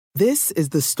This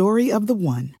is the story of the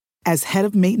one. As head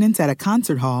of maintenance at a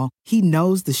concert hall, he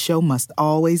knows the show must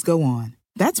always go on.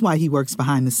 That's why he works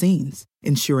behind the scenes,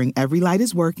 ensuring every light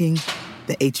is working,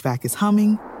 the HVAC is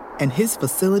humming, and his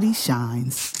facility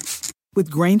shines. With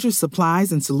Grainger's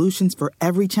supplies and solutions for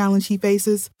every challenge he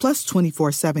faces, plus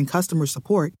 24/7 customer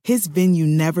support, his venue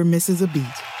never misses a beat.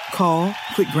 Call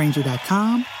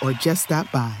quickgrainger.com or just stop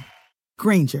by.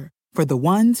 Grainger, for the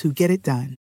ones who get it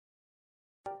done.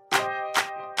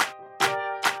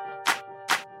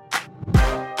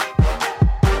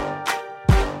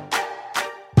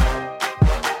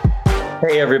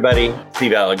 Hey everybody,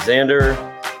 Steve Alexander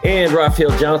and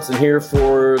Raphael Johnson here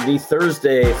for the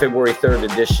Thursday, February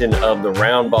 3rd edition of the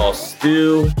Roundball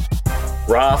Stew.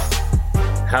 Raph,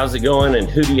 how's it going and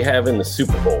who do you have in the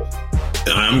Super Bowl?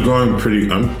 I'm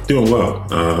doing well.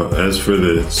 As for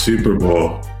the Super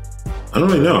Bowl, I don't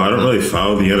really know. I don't really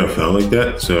follow the NFL like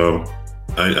that, so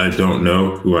I don't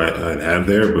know who I'd have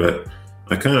there, but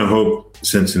I kind of hope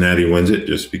Cincinnati wins it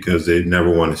just because they've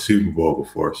never won a Super Bowl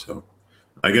before, so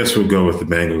I guess we'll go with the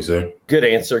Bengals there. Good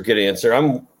answer.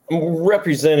 I'm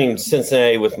representing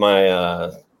Cincinnati with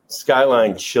my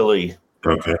Skyline Chili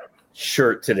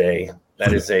shirt today.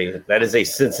 That is a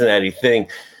Cincinnati thing.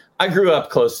 I grew up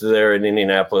close to there in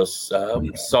Indianapolis.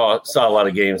 Saw a lot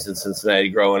of games in Cincinnati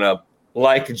growing up.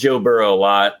 Like Joe Burrow a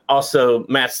lot. Also,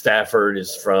 Matt Stafford he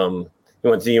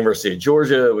went to the University of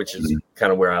Georgia, which is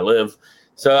kind of where I live.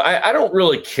 So I don't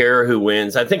really care who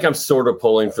wins. I think I'm sort of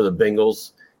pulling for the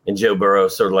Bengals. And Joe Burrow,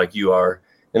 sort of like you are.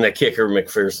 And that kicker,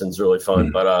 McPherson's really fun.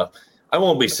 But I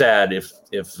won't be sad if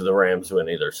the Rams win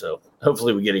either. So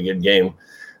hopefully we get a good game.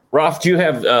 Rolf, do you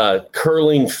have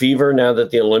curling fever now that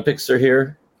the Olympics are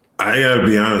here? I got to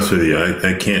be honest with you.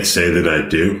 I can't say that I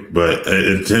do, but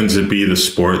it tends to be the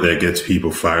sport that gets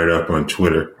people fired up on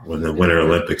Twitter when the Winter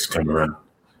Olympics come around.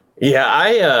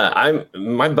 Yeah,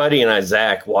 my buddy and I,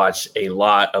 Zach, watch a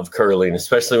lot of curling,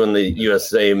 especially when the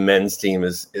USA men's team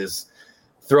is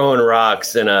throwing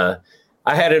rocks. And I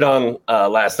had it on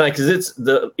last night because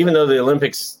even though the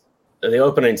Olympics, the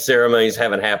opening ceremonies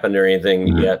haven't happened or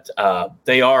anything yet,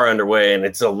 they are underway, and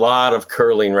it's a lot of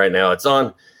curling right now. It's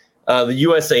on the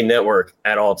USA Network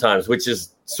at all times, which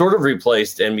is sort of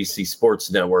replaced NBC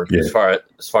Sports Network as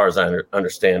far as I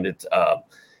understand it.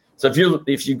 So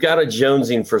if you've got a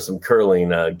jonesing for some curling,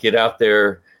 get out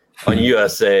there on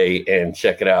USA and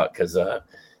check it out because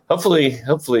hopefully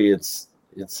it's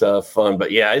fun.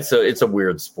 But yeah, it's a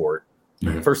weird sport.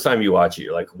 First time you watch it,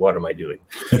 you're like, what am I doing?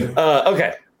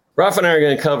 Okay. Ralph and I are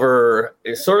going to cover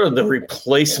sort of the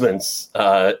replacements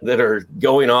that are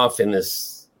going off in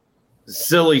this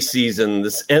silly season,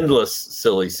 this endless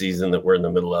silly season that we're in the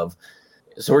middle of.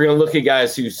 So we're going to look at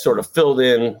guys who sort of filled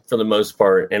in for the most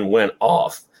part and went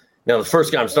off. Now, the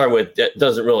first guy I'm starting with that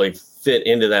doesn't really fit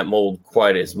into that mold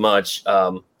quite as much.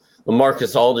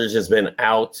 LaMarcus Aldridge has been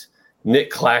out.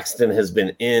 Nick Claxton has been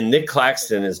in. Nick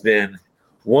Claxton has been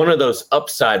one of those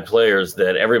upside players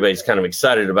that everybody's kind of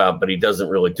excited about, but he doesn't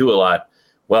really do a lot.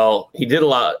 Well, he did a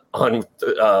lot on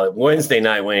Wednesday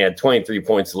night when he had 23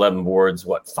 points, 11 boards,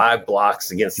 5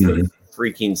 blocks against the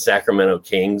freaking Sacramento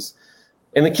Kings.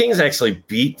 And the Kings actually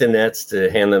beat the Nets to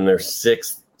hand them their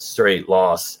 6th straight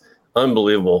loss.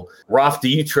 Unbelievable. Rolf, do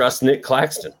you trust Nick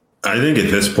Claxton? I think at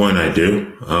this point I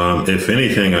do. If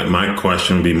anything, my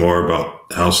question would be more about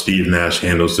how Steve Nash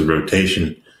handles the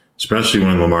rotation, especially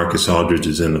when LaMarcus Aldridge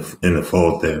is in the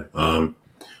fold there.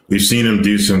 We've seen him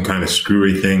do some kind of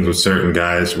screwy things with certain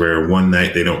guys where one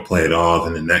night they don't play at all,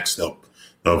 and the next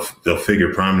they'll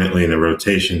figure prominently in the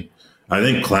rotation. I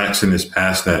think Claxton is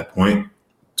past that point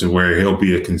to where he'll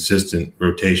be a consistent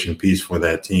rotation piece for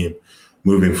that team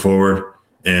moving forward.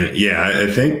 And yeah, I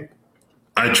think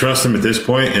I trust him at this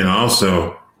point, and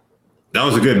also that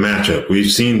was a good matchup.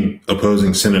 We've seen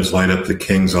opposing centers light up the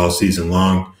Kings all season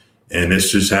long, and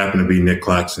this just happened to be Nick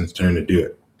Claxton's turn to do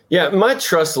it. Yeah, my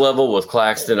trust level with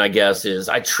Claxton, I guess, is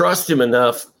I trust him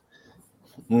enough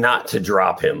not to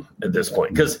drop him at this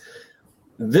point because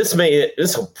this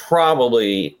will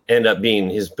probably end up being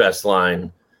his best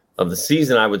line of the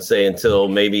season, I would say, until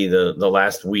maybe the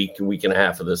last week and a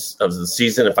half of the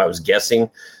season, if I was guessing.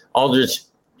 Aldridge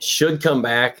should come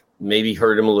back, maybe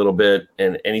hurt him a little bit,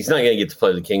 and he's not going to get to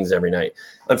play the Kings every night.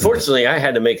 Unfortunately, I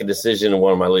had to make a decision in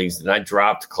one of my leagues, and I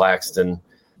dropped Claxton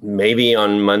maybe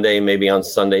on Monday, maybe on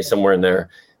Sunday, somewhere in there.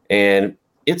 And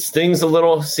it stings a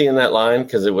little seeing that line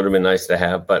because it would have been nice to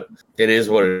have, but it is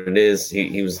what it is.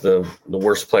 He was the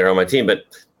worst player on my team, but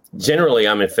generally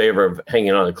I'm in favor of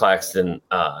hanging on to Claxton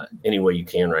any way you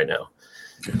can right now.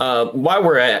 While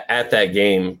we're at that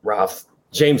game, Ralph,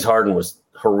 James Harden was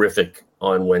horrific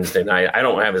on Wednesday night. I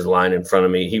don't have his line in front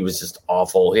of me. He was just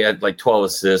awful. He had like 12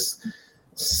 assists,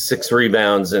 6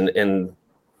 rebounds, and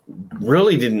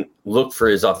really didn't look for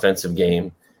his offensive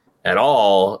game at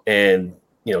all. And,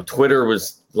 Twitter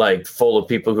was like full of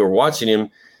people who are watching him.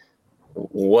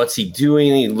 What's he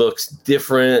doing? He looks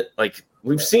different. Like,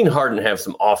 we've seen Harden have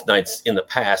some off nights in the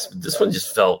past, but this one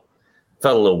just felt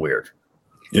a little weird.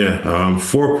 Yeah,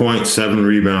 4 points, 7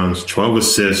 rebounds, 12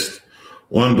 assists,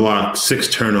 1 block, 6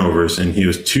 turnovers, and he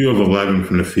was 2 of 11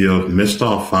 from the field, missed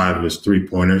all 5 of his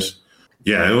 3-pointers.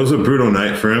 Yeah, it was a brutal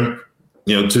night for him.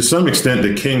 To some extent,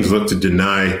 the Kings looked to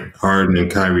deny Harden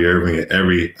and Kyrie Irving at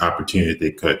every opportunity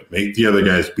they could. Make the other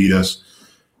guys beat us.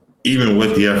 Even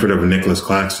with the effort of Nicholas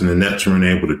Claxton, the Nets weren't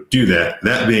able to do that.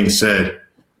 That being said,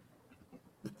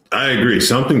 I agree.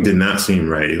 Something did not seem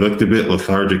right. He looked a bit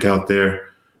lethargic out there.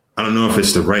 I don't know if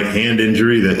it's the right hand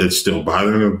injury that it's still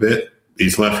bothering him a bit.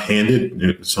 He's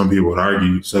left-handed, some people would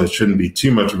argue, so it shouldn't be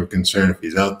too much of a concern if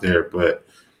he's out there. But,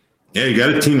 yeah, you got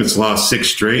a team that's lost 6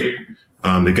 straight.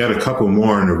 They got a couple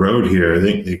more on the road here. I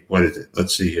think, what is it?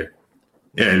 Let's see here.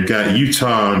 Yeah, you've got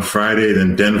Utah on Friday,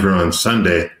 then Denver on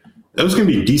Sunday. Those can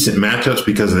be decent matchups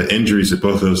because of the injuries that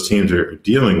both of those teams are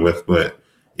dealing with. But,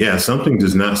 yeah, something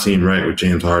does not seem right with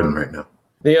James Harden right now.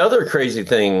 The other crazy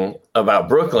thing about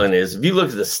Brooklyn is if you look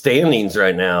at the standings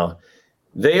right now,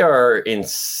 they are in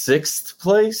 6th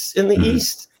place in the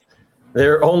East.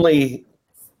 They're only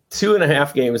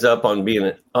 2.5 games up on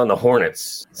being on the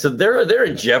Hornets. So they're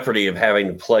in jeopardy of having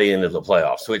to play into the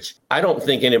playoffs, which I don't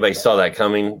think anybody saw that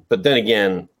coming. But then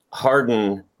again,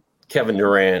 Harden, Kevin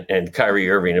Durant, and Kyrie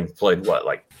Irving have played,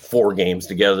 like 4 games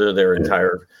together their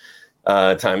entire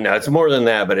time. Now, it's more than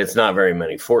that, but it's not very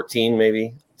many, 14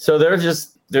 maybe. So they're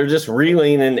just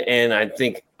reeling, and I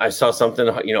think I saw something,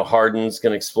 Harden's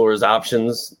going to explore his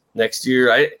options next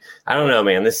year. I don't know,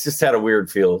 man. This just had a weird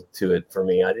feel to it for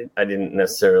me. I didn't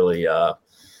necessarily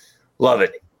love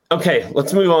it. Okay,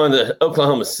 let's move on to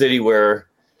Oklahoma City, where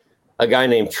a guy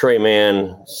named Trey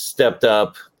Mann stepped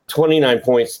up, 29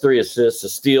 points, 3 assists, a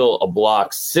steal, a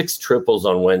block, 6 triples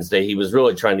on Wednesday. He was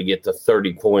really trying to get to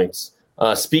 30 points.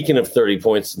 Speaking of 30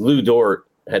 points, Lou Dort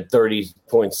had 30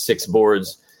 points, 6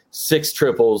 boards, 6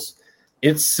 triples.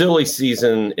 It's silly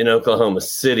season in Oklahoma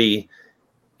City,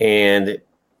 and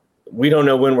we don't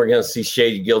know when we're going to see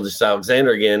Shai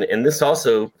Gilgeous-Alexander again. And this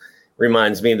also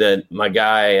reminds me that my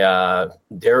guy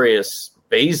Darius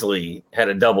Baisley had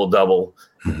a double-double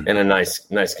and a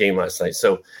nice game last night.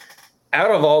 So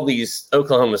out of all these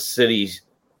Oklahoma City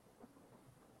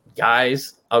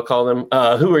guys, I'll call them,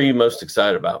 who are you most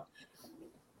excited about?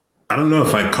 I don't know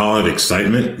if I call it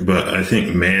excitement, but I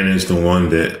think Mann is the one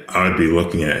that I would be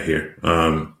looking at here.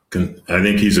 I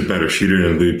think he's a better shooter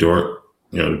than Lou Dort,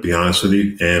 to be honest with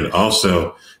you. And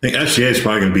also, I think SGA is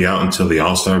probably going to be out until the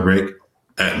All-Star break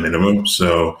at minimum.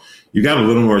 So you got a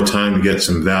little more time to get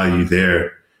some value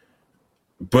there.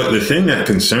 But the thing that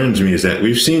concerns me is that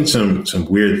we've seen some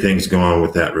weird things go on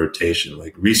with that rotation.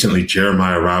 Like recently,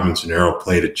 Jeremiah Robinson Earl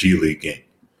played a G League game,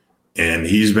 and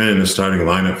he's been in the starting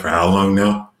lineup for how long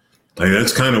now? Like,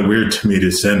 that's kind of weird to me to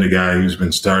send a guy who's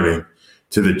been starting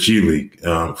to the G League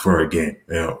for a game.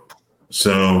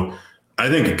 So I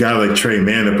think a guy like Trey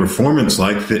Mann, a performance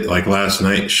like last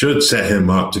night should set him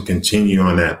up to continue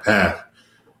on that path.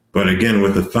 But again,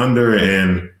 with the Thunder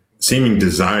and seeming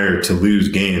desire to lose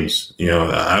games,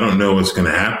 I don't know what's going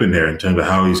to happen there in terms of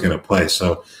how he's going to play.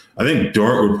 So I think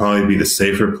Dort would probably be the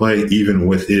safer play, even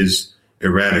with his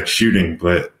erratic shooting.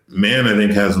 But Mann, I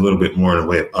think, has a little bit more in the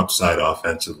way of upside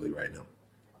offensively right now.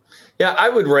 Yeah, I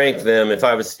would rank them if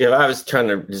I was trying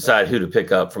to decide who to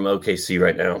pick up from OKC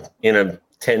right now in a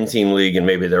 10-team league, and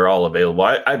maybe they're all available.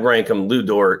 I'd rank them Lou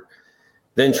Dort,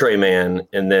 then Trey Mann,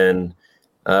 and then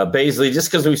Baisley, just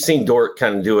because we've seen Dort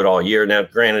kind of do it all year. Now,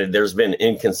 granted, there's been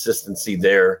inconsistency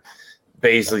there.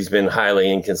 Baisley's been highly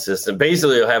inconsistent.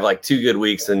 Baisley will have like 2 good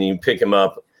weeks, and you pick him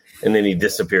up, and then he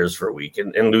disappears for a week,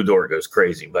 and Lou Dort goes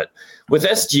crazy. But with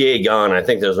SGA gone, I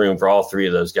think there's room for all 3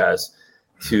 of those guys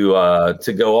to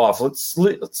go off. Let's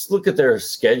look at their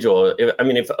schedule.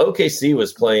 If OKC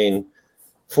was playing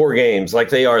 4 games like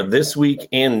they are this week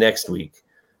and next week,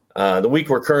 the week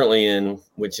we're currently in,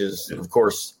 which is, of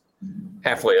course,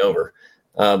 halfway over.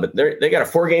 But they got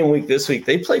a 4-game week this week.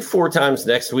 They play 4 times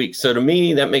next week. So to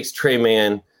me, that makes Trey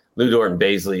Mann, Lou Dort, and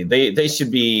Baisley. They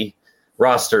should be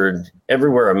rostered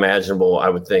everywhere imaginable, I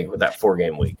would think, with that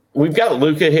 4-game week. We've got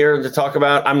Luka here to talk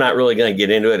about. I'm not really going to get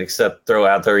into it except throw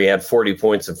out there he had 40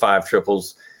 points and 5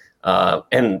 triples,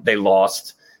 and they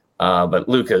lost. But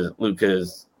Luka's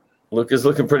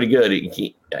looking pretty good.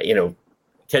 He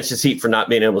catches heat for not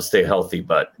being able to stay healthy,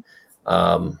 but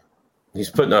he's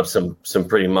putting up some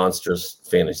pretty monstrous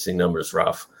fantasy numbers,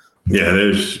 Ralph. Yeah,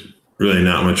 there's really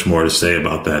not much more to say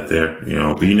about that there. But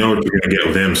what you're going to get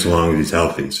with him so long as he's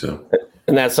healthy. So,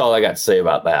 and that's all I got to say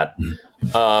about that.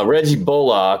 Reggie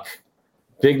Bullock,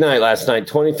 big night last night,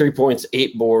 23 points,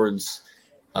 8 boards,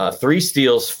 3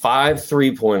 steals, 5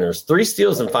 3-pointers. 3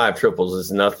 steals and 5 triples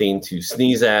is nothing to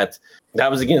sneeze at.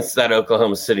 That was against that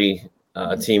Oklahoma City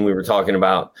team we were talking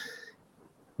about.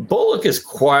 Bullock is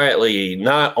quietly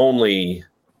not only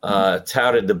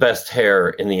touted the best hair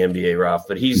in the NBA, Ralph,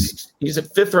 but he's a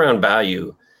 5th-round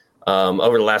value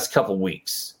over the last couple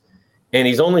weeks. And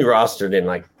he's only rostered in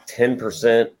like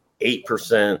 10%,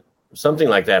 8%, something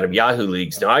like that of Yahoo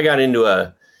leagues. Now, I got into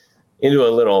a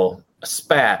little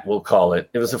spat, we'll call it.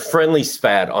 It was a friendly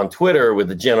spat on Twitter with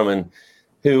a gentleman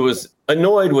who was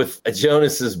annoyed with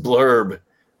Jonas's blurb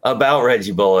about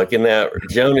Reggie Bullock and that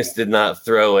Jonas did not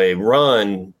throw a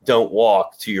run, don't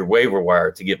walk to your waiver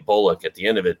wire to get Bullock at the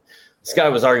end of it. This guy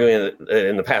was arguing that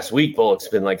in the past week, Bullock's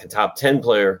been like a top 10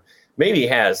 player. Maybe he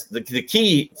has. The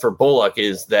key for Bullock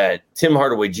is that Tim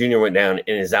Hardaway Jr. went down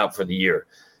and is out for the year.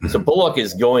 So Bullock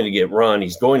is going to get run.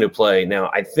 He's going to play.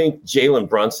 Now, I think Jalen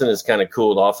Brunson has kind of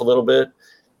cooled off a little bit.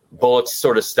 Bullock's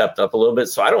sort of stepped up a little bit.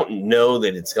 So I don't know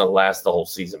that it's going to last the whole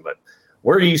season. But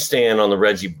where do you stand on the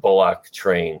Reggie Bullock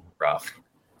train, Ralph?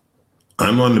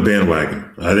 I'm on the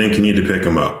bandwagon. I think you need to pick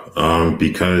him up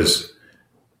because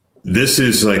this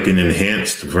is like an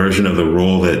enhanced version of the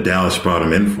role that Dallas brought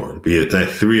him in for, be it that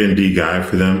 3-and-D guy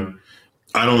for them.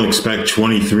 I don't expect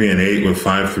 23 and 8 with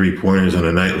 5 3-pointers on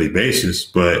a nightly basis,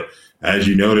 but as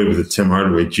you noted with the Tim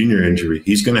Hardaway Jr. injury,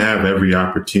 he's going to have every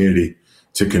opportunity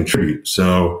to contribute.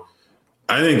 So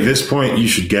I think at this point you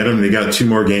should get him. They got 2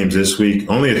 more games this week,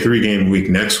 only a 3-game week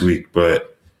next week,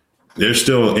 but there's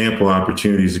still ample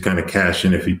opportunities to kind of cash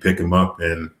in if you pick him up.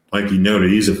 And like you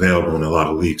noted, he's available in a lot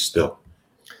of leagues still.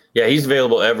 Yeah, he's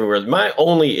available everywhere. My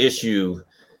only issue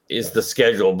is the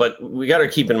schedule, but we got to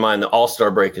keep in mind the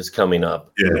All-Star break is coming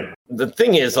up. Yeah. The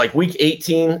thing is, like week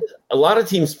 18, a lot of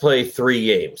teams play 3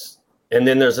 games, and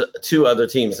then there's 2 other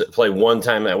teams that play 1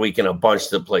 time that week and a bunch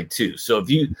that play 2. So if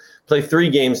you play 3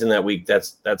 games in that week,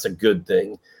 that's a good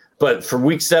thing. But for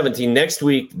week 17, next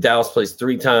week, Dallas plays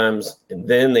 3 times, and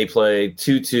then they play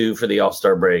 2-2 for the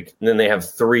All-Star break, and then they have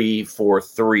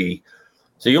 3-4-3.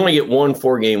 So you only get 1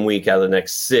 4-game week out of the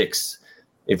next 6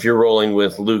 if you're rolling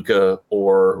with Luka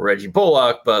or Reggie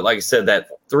Bullock. But like I said, that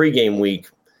 3-game week,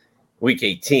 week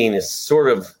 18, is sort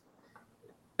of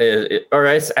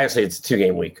it's a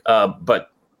 2-game week.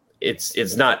 But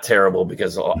it's not terrible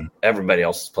because everybody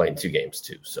else is playing 2 games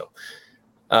too. So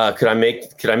could I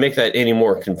make that any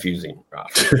more confusing,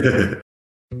 Rob?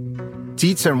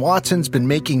 Dietz & Watson's been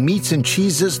making meats and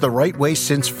cheeses the right way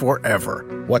since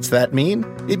forever. What's that mean?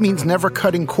 It means never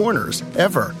cutting corners,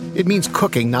 ever. It means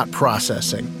cooking, not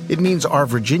processing. It means our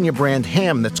Virginia brand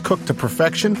ham that's cooked to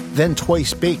perfection, then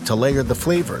twice baked to layer the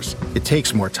flavors. It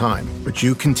takes more time, but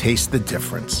you can taste the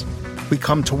difference. We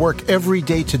come to work every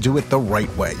day to do it the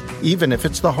right way, even if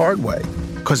it's the hard way.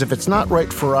 Because if it's not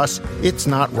right for us, it's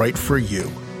not right for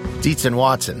you. Dietz &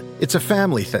 Watson, it's a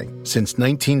family thing since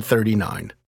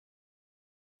 1939.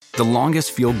 The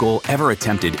longest field goal ever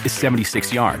attempted is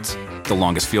 76 yards. The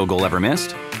longest field goal ever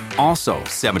missed? Also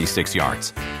 76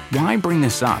 yards. Why bring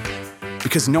this up?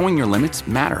 Because knowing your limits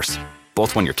matters,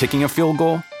 both when you're kicking a field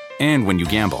goal and when you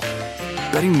gamble.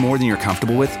 Betting more than you're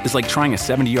comfortable with is like trying a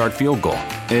 70-yard field goal.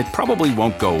 It probably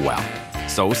won't go well.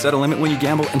 So set a limit when you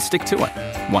gamble and stick to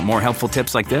it. Want more helpful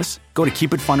tips like this? Go to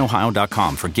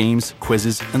keepitfunohio.com for games,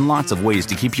 quizzes, and lots of ways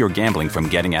to keep your gambling from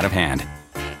getting out of hand.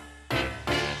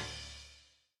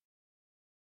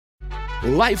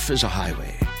 Life is a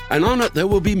highway, and on it there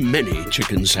will be many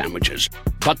chicken sandwiches.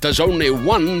 But there's only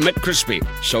one McCrispy.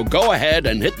 So go ahead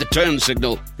and hit the turn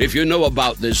signal if you know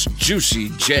about this juicy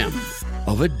gem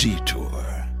of a detour.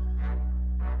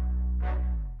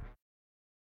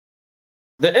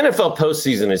 The NFL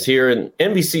postseason is here, and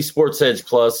NBC Sports Edge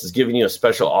Plus is giving you a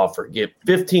special offer. Get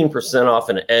 15% off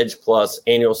an Edge Plus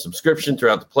annual subscription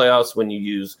throughout the playoffs when you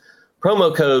use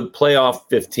promo code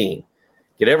PLAYOFF15.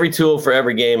 Get every tool for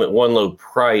every game at one low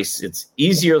price. It's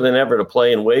easier than ever to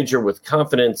play and wager with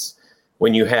confidence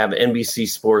when you have NBC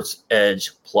Sports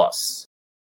Edge Plus.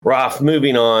 Ralph,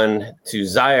 moving on to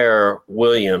Zaire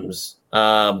Williams.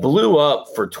 Blew up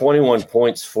for 21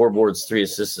 points, 4 boards, 3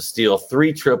 assists, a steal,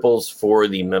 3 triples for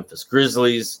the Memphis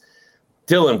Grizzlies.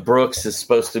 Dillon Brooks is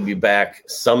supposed to be back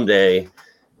someday.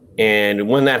 And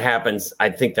when that happens, I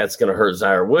think that's going to hurt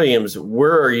Zaire Williams.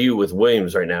 Where are you with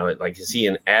Williams right now? Like, is he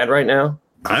an ad right now?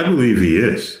 I believe he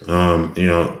is. I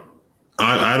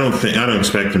don't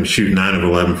expect him to shoot 9 of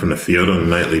 11 from the field on a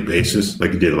nightly basis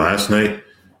like he did last night.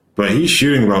 but he's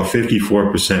shooting about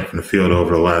 54% from the field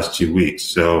over the last 2 weeks.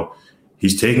 So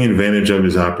he's taking advantage of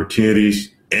his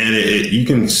opportunities. And you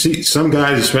can see some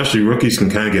guys, especially rookies, can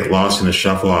kind of get lost in the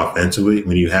shuffle offensively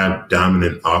when you have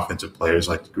dominant offensive players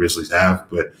like the Grizzlies have.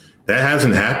 But that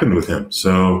hasn't happened with him.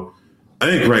 So I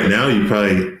think right now you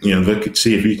probably look at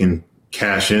see if you can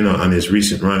cash in on his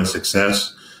recent run of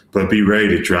success, but be ready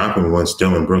to drop him once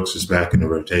Dillon Brooks is back in the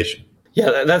rotation.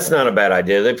 Yeah, that's not a bad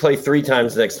idea. They play 3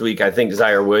 times next week. I think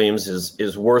Zaire Williams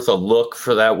is worth a look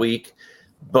for that week.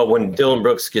 But when Dillon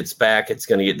Brooks gets back, it's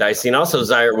going to get dicey. And also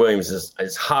Zaire Williams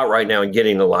is hot right now and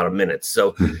getting a lot of minutes.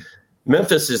 So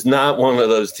Memphis is not one of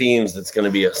those teams that's going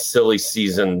to be a silly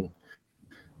season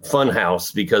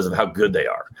funhouse because of how good they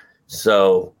are.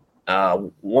 So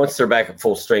once they're back at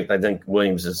full strength, I think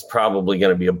Williams is probably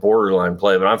going to be a borderline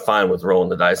play, but I'm fine with rolling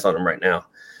the dice on him right now.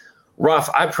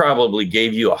 Ruff, I probably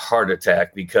gave you a heart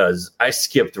attack because I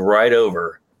skipped right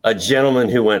over a gentleman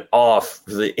who went off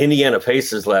for the Indiana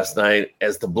Pacers last night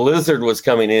as the blizzard was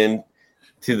coming in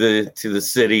to the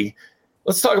city.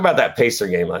 Let's talk about that Pacer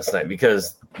game last night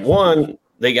because, one,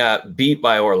 they got beat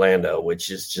by Orlando, which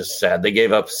is just sad. They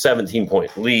gave up a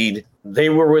 17-point lead. They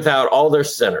were without all their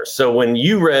centers. So when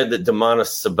you read that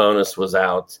Domantas Sabonis was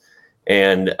out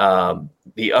and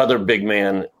the other big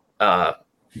man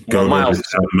Miles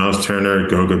Turner,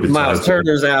 Goga Batanza. Miles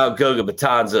Turner's out, Goga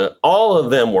Batanza. All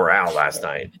of them were out last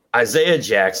night. Isaiah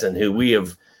Jackson, who we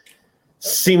have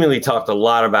seemingly talked a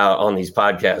lot about on these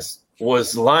podcasts,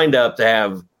 was lined up to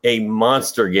have a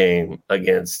monster game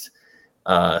against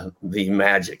the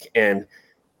Magic. And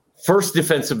first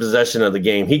defensive possession of the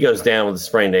game, he goes down with a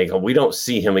sprained ankle. We don't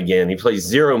see him again. He plays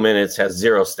 0 minutes, has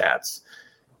 0 stats.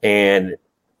 And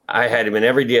I had him in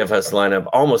every DFS lineup.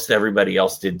 Almost everybody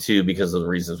else did too because of the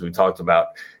reasons we talked about.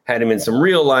 Had him in some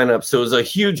real lineups. So it was a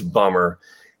huge bummer.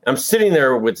 I'm sitting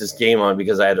there with this game on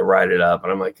because I had to write it up.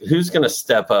 And I'm like, who's going to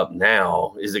step up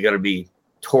now? Is it going to be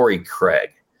Torrey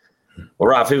Craig? Well,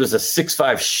 Ralph, it was a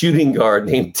 6'5" shooting guard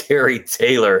named Terry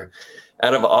Taylor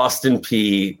out of Austin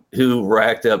Peay who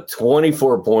racked up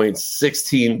 24 points,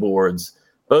 16 boards,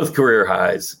 both career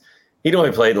highs. He'd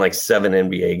only played in like 7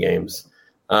 NBA games.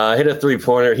 Hit a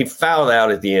 3-pointer. He fouled out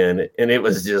at the end, and it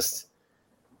was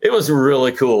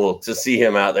really cool to see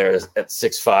him out there at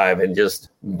 6'5" and just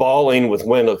balling with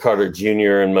Wendell Carter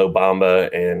Jr. and Mo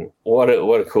Bamba. And what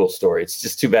a cool story. It's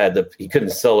just too bad that he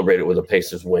couldn't celebrate it with a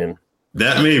Pacers win.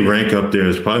 That may rank up there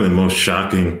as probably the most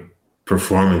shocking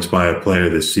performance by a player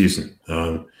this season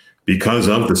because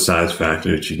of the size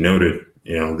factor that you noted.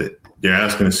 That they're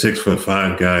asking a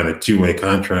 6'5" guy in a 2-way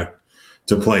contract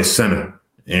to play center,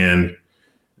 and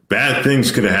bad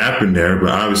things could have happened there, but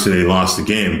obviously they lost the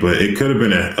game. But it could have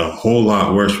been a whole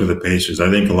lot worse for the Pacers. I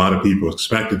think a lot of people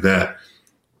expected that.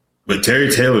 But Terry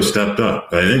Taylor stepped up.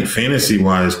 I think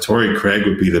fantasy-wise, Torrey Craig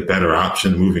would be the better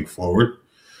option moving forward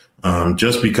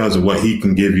just because of what he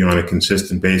can give you on a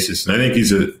consistent basis. And I think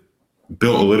he's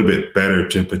built a little bit better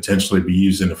to potentially be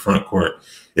used in the front court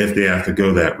if they have to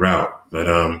go that route.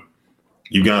 But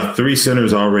you got 3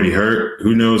 centers already hurt.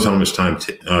 Who knows how much time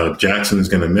Jackson is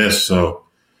going to miss. So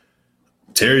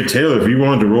Terry Taylor, if you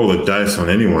wanted to roll the dice on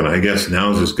anyone, I guess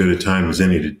now is as good a time as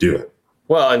any to do it.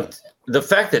 Well, and the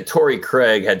fact that Torrey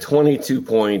Craig had 22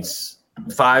 points,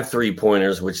 5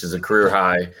 3-pointers, which is a career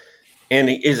high, and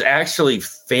is actually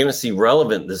fantasy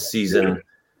relevant this season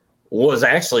was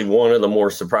actually one of the more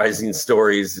surprising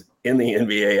stories in the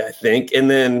NBA, I think.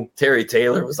 And then Terry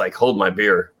Taylor was like, hold my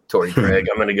beer, Torrey Craig.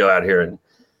 I'm going to go out here and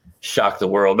shock the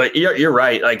world. But you're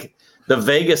right. Like, the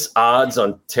Vegas odds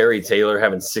on Terry Taylor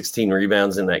having 16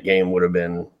 rebounds in that game would have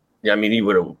been, you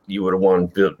would have won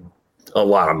a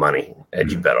lot of money had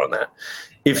you bet on that,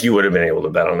 if you would have been able to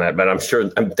bet on that. But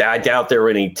I doubt there were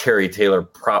any Terry Taylor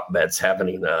prop bets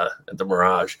happening at the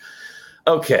Mirage.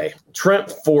 Okay,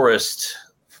 Trent Forrest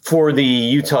for the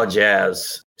Utah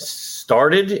Jazz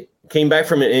came back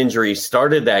from an injury,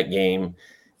 started that game.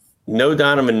 No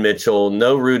Donovan Mitchell,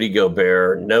 no Rudy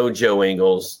Gobert, no Joe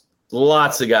Ingles.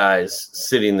 Lots of guys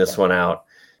sitting this one out.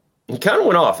 He kind of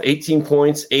went off. 18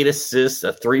 points, 8 assists,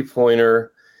 a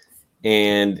 3-pointer.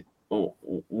 And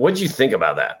what'd you think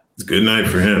about that? It's a good night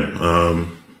for him.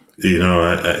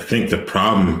 I think the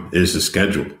problem is the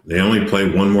schedule. They only play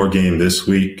 1 more game this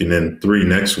week and then 3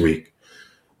 next week.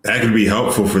 That could be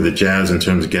helpful for the Jazz in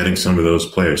terms of getting some of those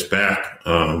players back.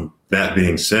 That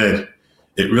being said,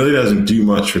 it really doesn't do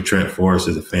much for Trent Forrest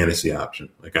as a fantasy option.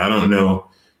 Like, I don't know.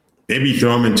 Maybe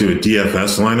throw him into a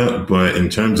DFS lineup, but in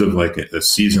terms of like a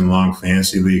season-long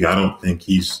fantasy league, I don't think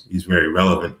he's very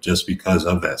relevant just because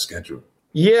of that schedule.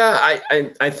 Yeah,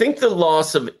 I think the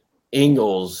loss of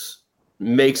Ingles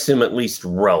makes him at least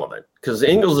relevant because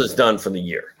Ingles is done for the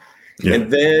year. Yeah.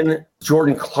 And then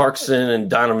Jordan Clarkson and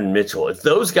Donovan Mitchell. If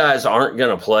those guys aren't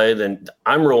going to play, then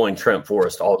I'm rolling Trent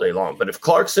Forrest all day long. But if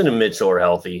Clarkson and Mitchell are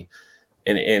healthy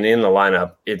and in the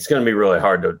lineup, it's going to be really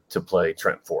hard to play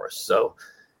Trent Forrest. So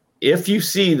if you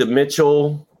see the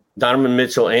Donovan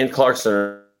Mitchell and Clarkson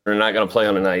are not going to play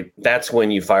on the night, that's when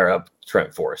you fire up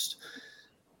Trent Forrest.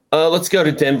 Let's go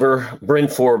to Denver. Bryn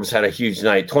Forbes had a huge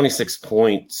night, 26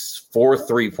 points, 4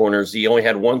 3-pointers. He only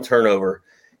had 1 turnover.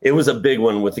 It was a big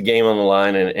one with the game on the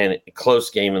line and a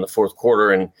close game in the fourth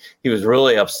quarter, and he was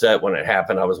really upset when it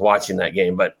happened. I was watching that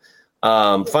game, but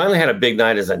finally had a big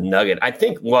night as a Nugget. I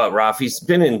think Ralph, he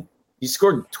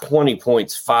scored 20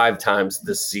 points 5 times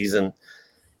this season.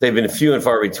 They've been few and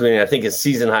far between. I think his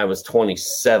season high was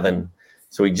 27,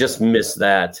 so he just missed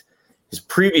that. His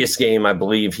previous game, I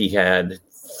believe he had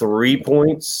 3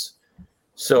 points.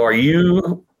 So are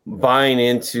you buying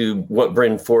into what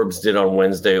Bryn Forbes did on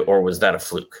Wednesday, or was that a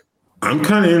fluke? I'm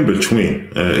kind of in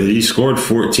between. He scored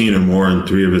 14 or more in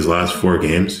 3 of his last 4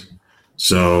 games.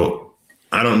 So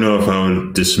I don't know if I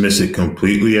would dismiss it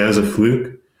completely as a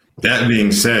fluke. That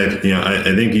being said,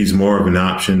 I think he's more of an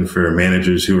option for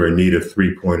managers who are in need of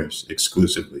 3-pointers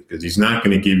exclusively, because he's not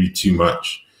going to give you too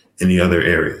much in the other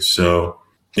areas. So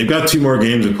they've got 2 more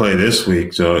games to play this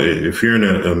week. So if you're in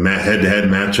a head-to-head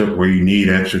matchup where you need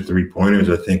extra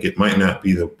 3-pointers, I think it might not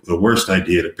be the worst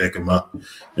idea to pick them up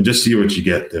and just see what you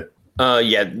get there.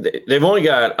 Yeah, they've only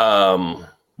got I'm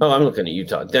looking at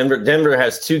Utah. Denver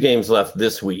has 2 games left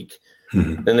this week.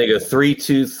 Mm-hmm. Then they go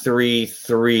 3-2,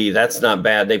 3-3. That's not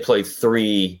bad. They play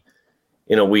 3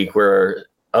 in a week where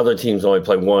other teams only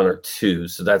play 1 or 2,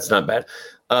 so that's not bad.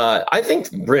 I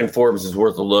think Bryn Forbes is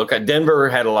worth a look. Denver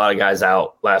had a lot of guys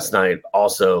out last night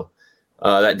also.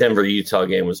 That Denver-Utah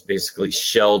game was basically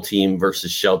shell team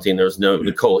versus shell team. There was no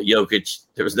Nikola Jokic.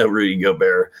 There was no Rudy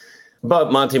Gobert.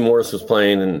 But Monte Morris was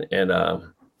playing, and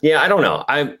I don't know.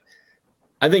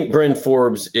 I think Bryn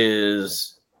Forbes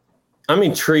I'm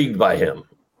intrigued by him.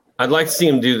 I'd like to see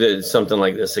him do something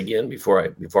like this again before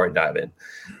I dive in.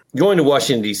 Going to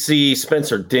Washington, D.C.,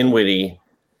 Spencer Dinwiddie,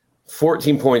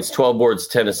 14 points, 12 boards,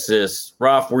 10 assists.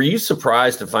 Ralph, were you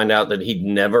surprised to find out that he'd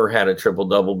never had a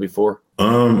triple-double before?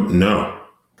 No.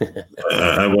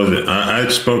 I wasn't. I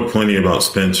spoke plenty about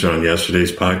Spencer on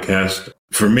yesterday's podcast.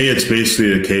 For me, it's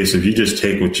basically a case of you just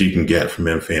take what you can get from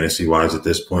him fantasy-wise at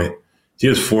this point. He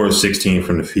was 4 of 16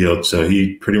 from the field, so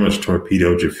he pretty much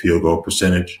torpedoed your field goal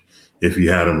percentage if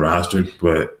you had him rostered.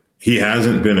 But he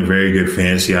hasn't been a very good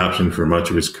fantasy option for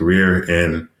much of his career,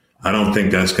 and I don't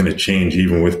think that's going to change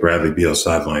even with Bradley Beal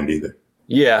sidelined either.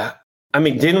 Yeah. I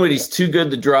mean, Dinwiddie's too good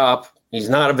to drop. He's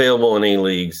not available in any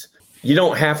leagues. You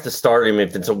don't have to start him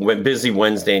if it's a busy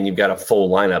Wednesday and you've got a full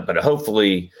lineup, but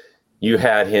hopefully you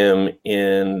had him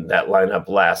in that lineup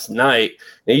last night.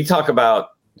 Now, you talk about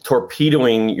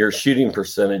torpedoing your shooting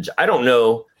percentage. I don't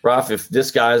know, Ralph, if this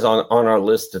guy's on our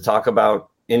list to talk about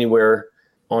anywhere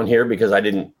on here, because I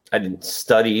didn't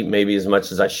study maybe as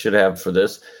much as I should have for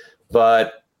this,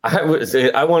 but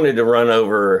I wanted to run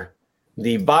over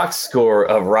the box score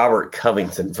of Robert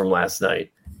Covington from last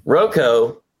night.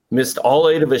 Rocco missed all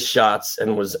 8 of his shots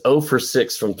and was 0 for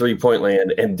 6 from 3-point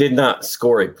land and did not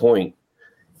score a point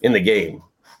in the game.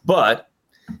 But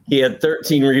he had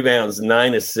 13 rebounds,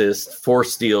 9 assists, 4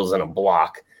 steals, and a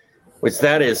block, which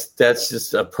that's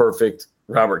just a perfect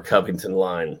Robert Covington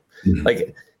line. Mm-hmm.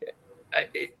 Like,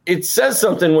 it says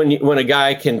something when a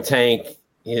guy can tank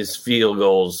his field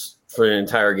goals for an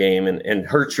entire game and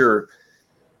hurt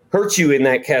you in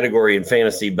that category in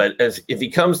fantasy. But if he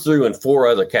comes through in 4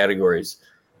 other categories,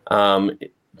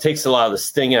 it takes a lot of the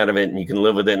sting out of it, and you can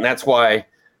live with it. And that's why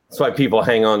people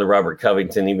hang on to Robert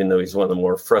Covington, even though he's one of the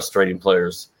more frustrating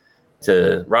players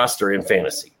to roster in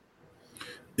fantasy.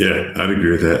 Yeah, I'd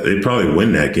agree with that. They'd probably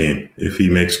win that game if he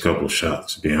makes a couple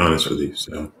shots, to be honest with you.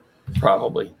 So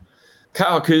probably.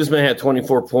 Kyle Kuzma had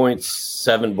 24 points,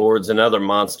 7 boards, another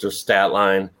monster stat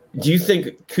line. Do you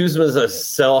think Kuzma's a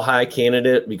sell-high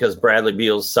candidate because Bradley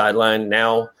Beal's sidelined?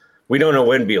 Now, we don't know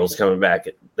when Beal's coming back.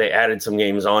 They added some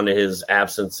games onto his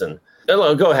absence. And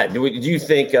go ahead. Do you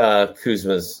think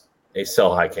Kuzma's a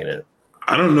sell-high candidate?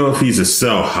 I don't know if he's a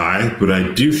sell-high, but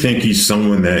I do think he's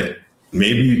someone that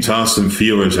maybe you toss some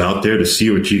feelers out there to see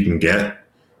what you can get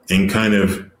and kind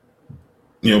of,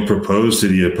 propose to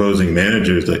the opposing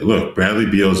managers like, look, Bradley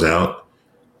Beal's out.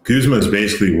 Kuzma is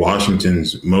basically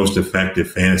Washington's most effective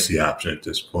fantasy option at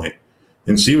this point,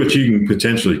 and see what you can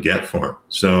potentially get for him.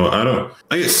 So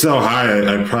I guess sell high,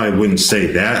 I probably wouldn't say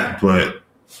that, but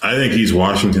I think he's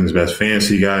Washington's best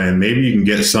fantasy guy, and maybe you can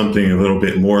get something a little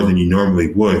bit more than you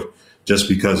normally would just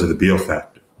because of the Beal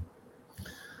factor.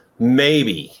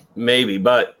 Maybe.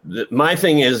 But my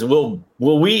thing is, will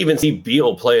we even see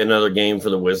Beal play another game for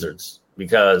the Wizards?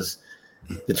 Because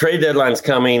the trade deadline's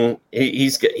coming.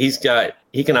 He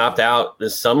can opt out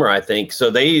this summer, I think. So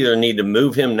they either need to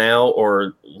move him now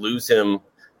or lose him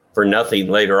for nothing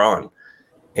later on.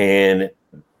 And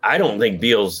I don't think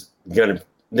Beal's going to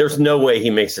 – there's no way he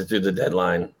makes it through the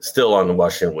deadline still on the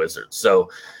Washington Wizards. So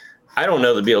I don't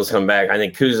know that Beal's coming back. I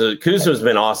think Kuzma's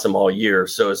been awesome all year.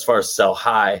 So as far as sell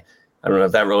high, I don't know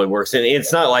if that really works. And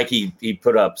it's not like he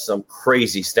put up some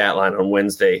crazy stat line on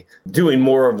Wednesday doing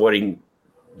more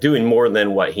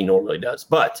than what he normally does.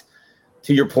 But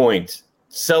to your point,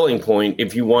 selling point,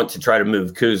 if you want to try to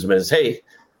move Kuzma is, hey,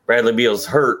 Bradley Beal's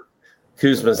hurt.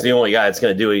 Kuzma's the only guy that's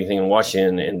going to do anything in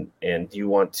Washington, and you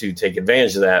want to take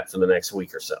advantage of that for the next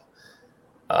week or so.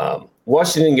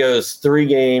 Washington goes 3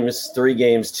 games, 2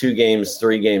 games,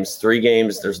 3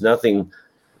 games. There's nothing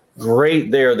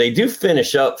great there. They do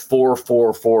finish up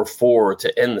 4-4-4-4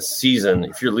 to end the season.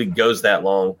 If your league goes that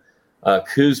long,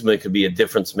 Kuzma could be a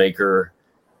difference maker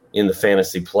in the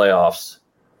fantasy playoffs.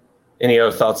 Any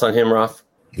other thoughts on him, Ralph?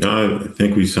 No, I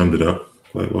think we summed it up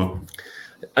quite well.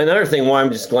 Another thing, while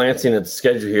I'm just glancing at the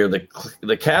schedule here,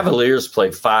 the Cavaliers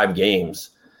play 5 games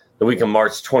the week of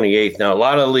March 28th. Now, a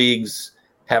lot of leagues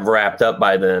have wrapped up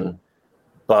by then,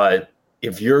 but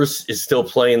if yours is still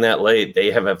playing that late,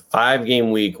 they have a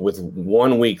 5-game week with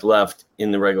 1 week left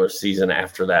in the regular season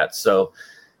after that. So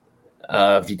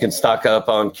if you can stock up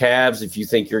on Cavs, if you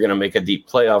think you're going to make a deep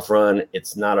playoff run,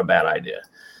 it's not a bad idea.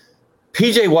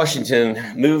 PJ Washington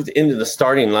moved into the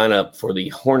starting lineup for the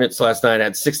Hornets last night,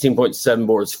 had 16.7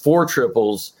 boards, 4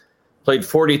 triples, played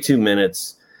 42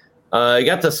 minutes. He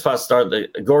got the spot start.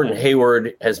 Gordon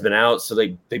Hayward has been out, so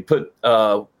they put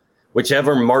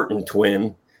whichever Martin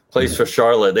twin plays for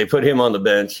Charlotte. They put him on the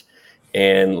bench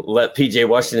and let PJ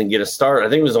Washington get a start. I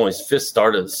think it was only his 5th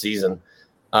start of the season.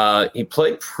 He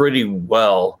played pretty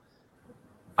well.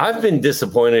 I've been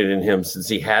disappointed in him since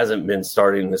he hasn't been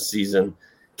starting this season.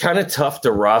 Kind of tough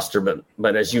to roster,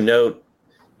 but as you note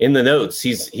in the notes,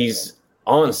 he's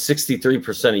on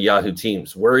 63% of Yahoo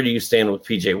teams. Where do you stand with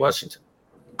PJ Washington?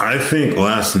 I think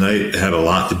last night had a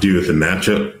lot to do with the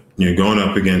matchup. Going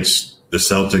up against the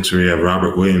Celtics where you have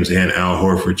Robert Williams and Al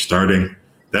Horford starting.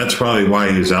 That's probably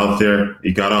why he was out there.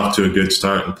 He got off to a good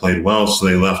start and played well, so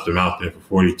they left him out there for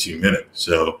 42 minutes.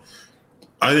 So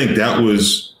I think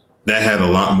that had a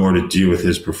lot more to do with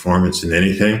his performance than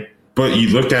anything. But you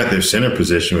look at their center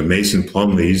position with Mason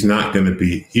Plumlee,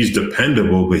 he's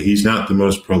dependable, but he's not the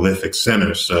most prolific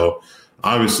center. So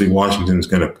obviously Washington's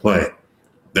going to play.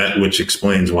 That which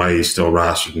explains why he's still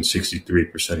rostered in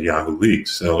 63% of Yahoo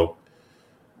leagues. So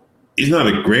he's not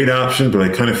a great option, but I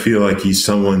kind of feel like he's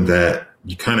someone that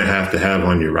you kind of have to have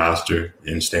on your roster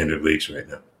in standard leagues right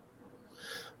now.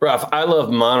 Ralph, I love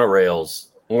monorails.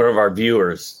 One of our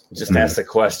viewers just asked the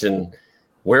question,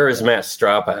 where is Matt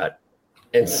Straub at?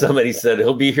 And somebody said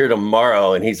he'll be here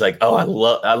tomorrow, and he's like, "Oh, I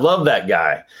love that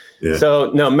guy." Yeah. So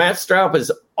no, Matt Straub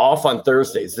is off on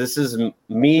Thursdays. This is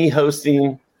me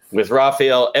hosting with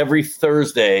Raphael every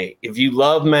Thursday. If you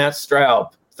love Matt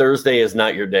Straub, Thursday is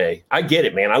not your day. I get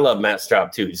it, man. I love Matt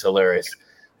Straub too. He's hilarious.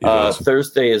 Awesome.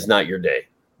 Thursday is not your day,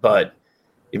 but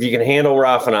if you can handle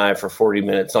Raph and I for 40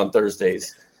 minutes on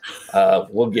Thursdays,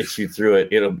 we'll get you through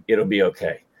it. It'll be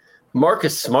okay.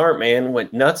 Marcus Smart, man,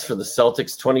 went nuts for the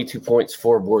Celtics. 22 points,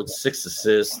 4 boards, 6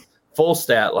 assists, full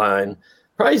stat line.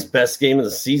 Probably his best game of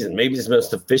the season, maybe his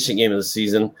most efficient game of the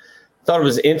season. Thought it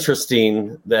was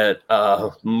interesting that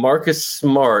Marcus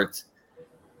Smart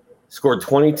scored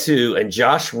 22 and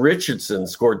Josh Richardson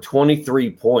scored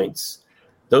 23 points.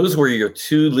 Those were your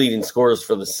 2 leading scorers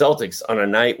for the Celtics on a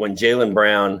night when Jaylen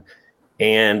Brown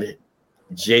and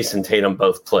Jason Tatum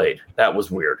both played. That was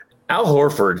weird. Al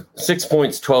Horford, 6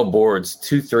 points, 12 boards,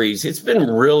 2 threes. It's been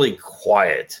really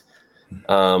quiet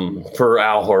for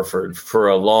Al Horford for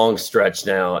a long stretch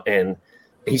now, and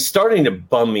he's starting to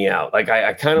bum me out. Like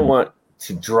I kind of want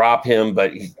to drop him,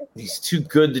 but he's too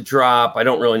good to drop. I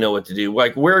don't really know what to do.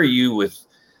 Like, where are you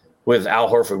with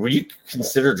Al Horford? Would you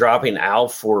consider dropping Al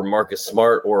for Marcus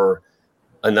Smart or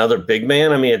another big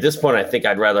man? I mean, at this point, I think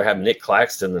I'd rather have Nick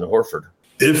Claxton than Horford.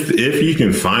 If you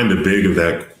can find a big of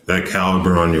that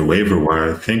caliber on your waiver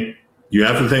wire, I think you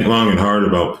have to think long and hard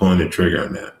about pulling the trigger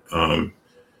on that.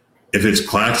 If it's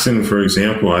Claxton, for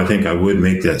example, I think I would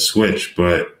make that switch.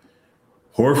 But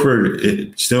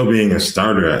Horford, still being a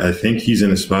starter, I think he's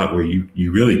in a spot where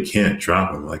you really can't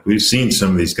drop him. Like, we've seen some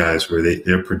of these guys where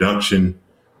their production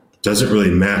doesn't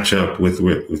really match up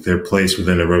with their place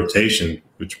within a rotation,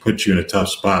 which puts you in a tough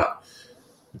spot.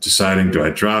 Deciding, do I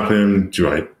drop him?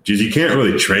 You can't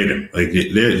really trade him. Like,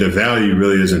 the value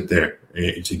really isn't there.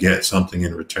 to get something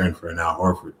in return for an Al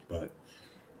Horford. But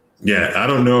yeah, I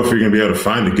don't know if you're going to be able to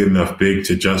find a good enough big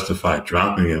to justify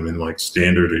dropping him in like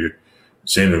standard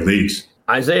leagues.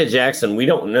 Isaiah Jackson, we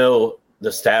don't know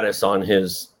the status on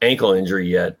his ankle injury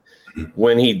yet.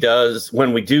 When we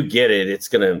do get it, it's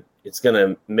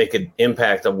gonna make an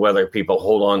impact of whether people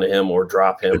hold on to him or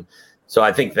drop him. So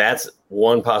I think that's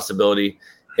one possibility.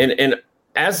 And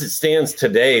as it stands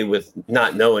today, with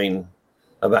not knowing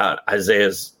about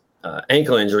Isaiah's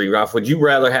ankle injury, Ralph, would you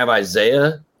rather have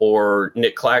Isaiah or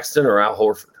Nick Claxton or Al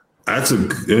Horford? That's a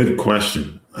good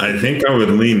question. I think I would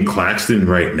lean Claxton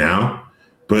right now.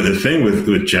 But the thing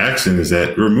with Jackson is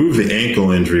that remove the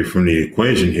ankle injury from the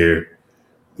equation here.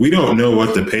 We don't know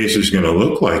what the Pacers are going to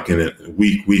look like in a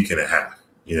week and a half.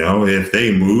 You know, if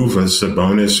they move a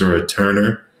Sabonis or a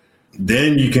Turner,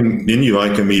 then you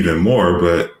like them even more.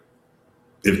 But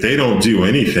if they don't do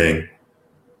anything,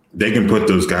 they can put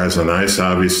those guys on ice,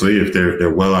 obviously, if they're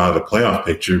well out of the playoff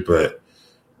picture. But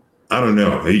I don't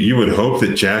know. You would hope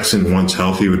that Jackson, once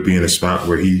healthy, would be in a spot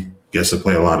where he gets to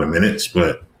play a lot of minutes.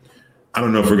 But I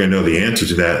don't know if we're going to know the answer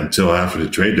to that until after the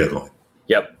trade deadline.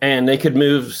 Yep, and they could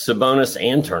move Sabonis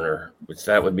and Turner, which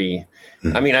that would be.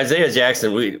 I mean, Isaiah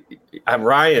Jackson.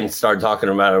 Ryan started talking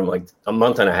about him like a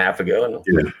month and a half ago,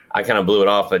 and I kind of blew it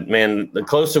off. But man, the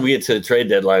closer we get to the trade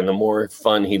deadline, the more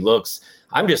fun he looks.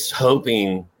 I'm just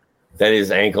hoping that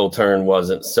his ankle turn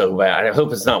wasn't so bad. I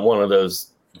hope it's not one of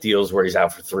those deals where he's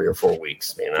out for 3 or 4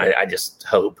 weeks. Man, I just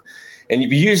hope. And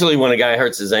usually, when a guy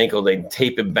hurts his ankle, they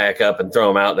tape him back up and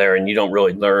throw him out there, and you don't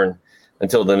really learn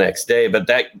until the next day. But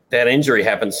that injury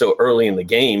happened so early in the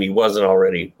game, he wasn't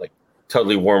already like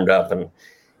totally warmed up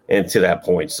and to that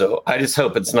point. So I just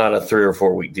hope it's not a 3 or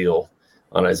 4 week deal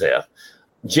on Isaiah.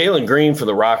 Jalen Green for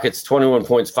the Rockets, 21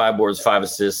 points, 5 boards, 5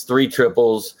 assists, 3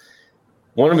 triples.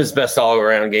 One of his best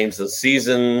all-around games of the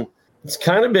season. It's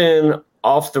kind of been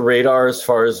off the radar as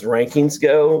far as rankings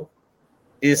go.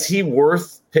 Is he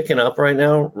worth picking up right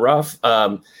now, Ruff?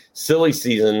 Silly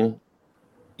season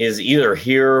is either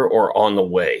here or on the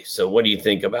way. So what do you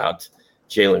think about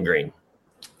Jalen Green?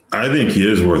 I think he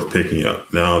is worth picking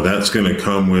up. Now, that's going to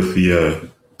come with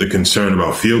the concern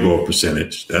about field goal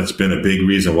percentage. That's been a big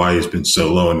reason why he's been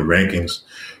so low in the rankings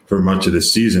for much of the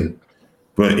season.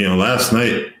 But, last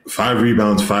night, 5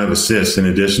 rebounds, 5 assists in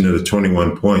addition to the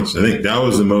 21 points. I think that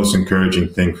was the most encouraging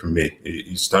thing for me.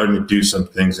 He's starting to do some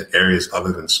things in areas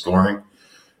other than scoring.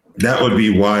 That would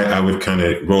be why I would kind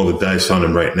of roll the dice on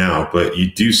him right now. But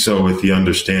you do so with the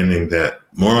understanding that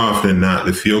more often than not,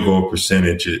 the field goal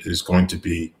percentage is going to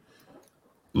be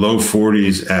low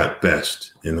 40s at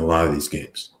best in a lot of these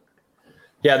games.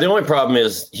 Yeah, the only problem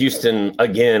is Houston,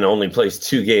 again, only plays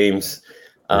 2 games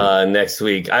next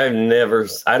week. I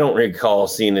don't recall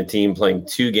seeing a team playing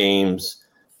 2 games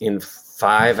in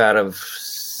 5 out of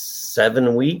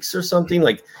 7 weeks or something.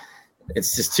 Like,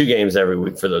 it's just 2 games every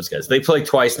week for those guys. They play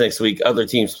twice next week. Other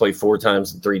teams play 4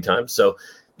 times and 3 times. So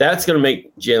that's going to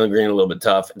make Jalen Green a little bit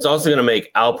tough. It's also going to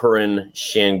make Alperen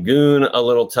Şengün a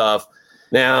little tough.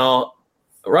 Now,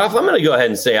 Ralph, I'm going to go ahead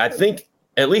and say I think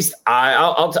at least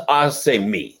I'll say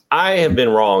me. I have been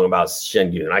wrong about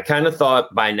Şengün. I kind of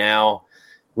thought by now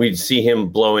we'd see him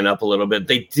blowing up a little bit.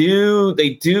 They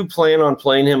do plan on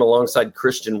playing him alongside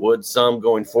Christian Wood some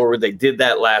going forward. They did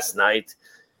that last night.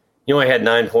 He only had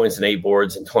 9 points and 8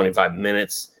 boards in 25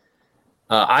 minutes.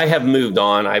 I have moved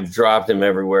on. I've dropped him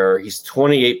everywhere. He's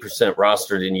 28%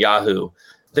 rostered in Yahoo.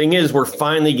 Thing is, we're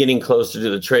finally getting closer to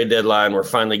the trade deadline. We're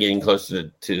finally getting closer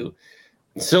to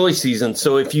silly season.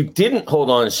 So if you didn't hold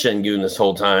on to Şengün this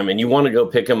whole time and you want to go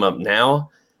pick him up now,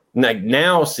 like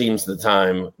now seems the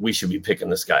time we should be picking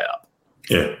this guy up.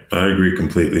 Yeah, I agree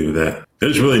completely with that.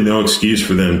 There's really no excuse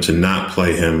for them to not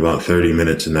play him about 30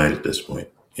 minutes a night at this point.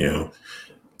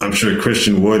 I'm sure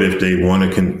Christian Wood, if they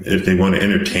want to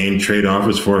entertain trade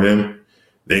offers for him,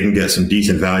 they can get some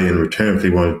decent value in return if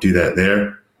they want to do that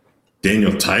there.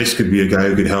 Daniel Tice could be a guy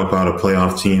who could help out a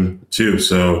playoff team too.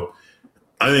 So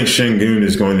I think Şengün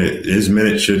his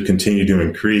minutes should continue to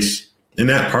increase. And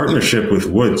that partnership with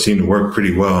Wood seemed to work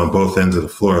pretty well on both ends of the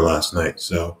floor last night.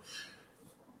 So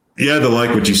you had to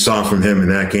like what you saw from him in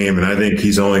that game, and I think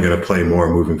he's only going to play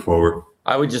more moving forward.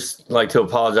 I would just like to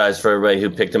apologize for everybody who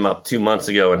picked him up 2 months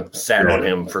ago and sat on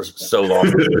him for so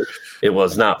long. It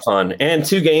was not fun. And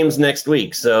 2 games next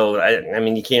week. So, I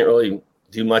mean, you can't really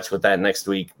do much with that next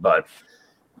week, but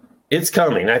it's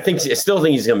coming. I still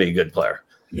think he's going to be a good player.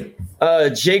 Yeah.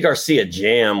 Jay Garcia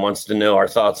Jam wants to know our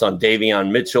thoughts on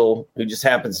Davion Mitchell, who just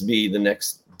happens to be the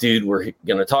next dude we're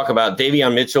going to talk about.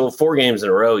 Davion Mitchell, 4 games in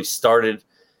a row. He started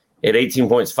at 18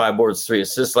 points, 5 boards, 3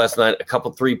 assists last night, a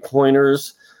couple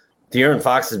 3-pointers. De'Aaron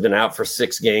Fox has been out for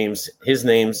 6 games. His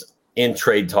name's in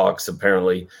trade talks,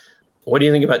 apparently. What do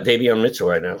you think about Davion Mitchell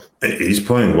right now? He's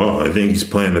playing well. I think he's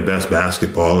playing the best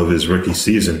basketball of his rookie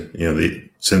season.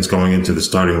 Since going into the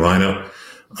starting lineup,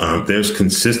 there's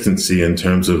consistency in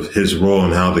terms of his role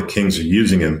and how the Kings are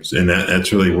using him, and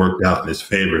that's really worked out in his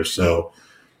favor. So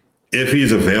if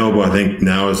he's available, I think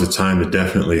now is the time to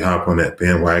definitely hop on that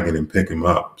bandwagon and pick him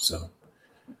up. So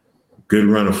good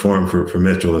run of form for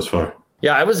Mitchell thus far.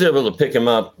 Yeah, I was able to pick him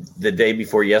up the day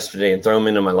before yesterday and throw him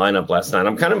into my lineup last night.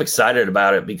 I'm kind of excited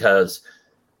about it because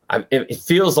it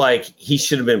feels like he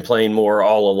should have been playing more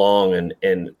all along.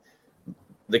 And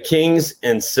the Kings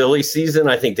and silly season,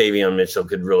 I think Davion Mitchell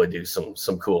could really do some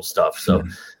cool stuff. So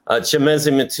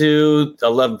Chimezie Metu,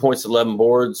 11 points, 11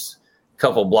 boards,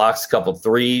 couple blocks, couple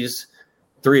threes,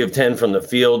 3 of 10 from the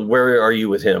field. Where are you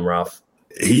with him, Ralph?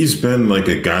 He's been like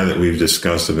a guy that we've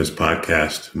discussed on this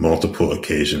podcast multiple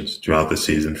occasions throughout the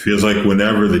season. Feels like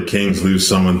whenever the Kings lose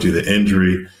someone to the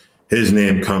injury, his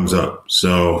name comes up.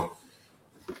 So,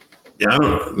 yeah,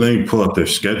 let me pull up their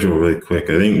schedule really quick.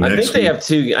 I think they have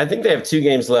 2. I think they have 2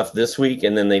 games left this week,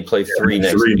 and then they play 3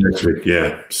 next week.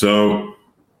 Yeah. So,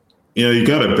 you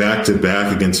got a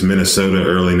back-to-back against Minnesota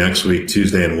early next week,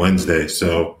 Tuesday and Wednesday.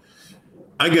 So,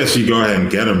 I guess you go ahead and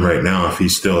get him right now if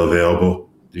he's still available,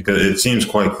 because it seems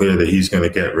quite clear that he's going to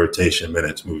get rotation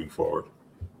minutes moving forward.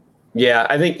 Yeah,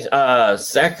 I think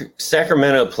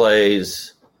Sacramento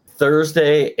plays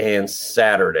Thursday and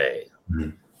Saturday,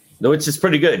 which is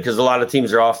pretty good because a lot of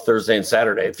teams are off Thursday and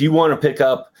Saturday. If you want to pick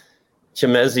up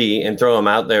Chimezie and throw him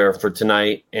out there for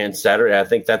tonight and Saturday, I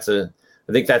think that's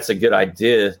a good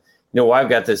idea. I've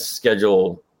got this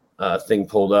schedule thing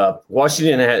pulled up.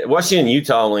 Washington and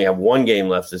Utah only have 1 game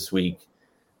left this week.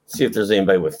 Let's see if there's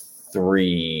anybody with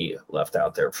 3 left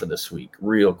out there for this week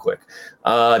real quick.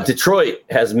 Detroit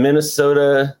has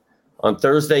Minnesota on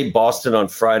Thursday, Boston on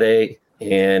Friday,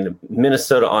 and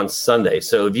Minnesota on Sunday.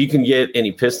 So if you can get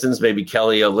any Pistons, maybe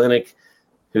Kelly Olynyk,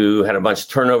 who had a bunch of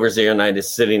turnovers the other night, is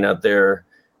sitting out there.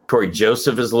 Corey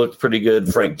Joseph has looked pretty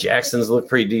good. Frank Jackson's looked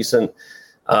pretty decent.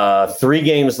 3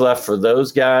 games left for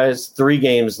those guys. 3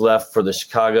 games left for the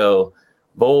Chicago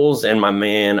Bulls and my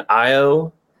man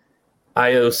Io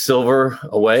Silver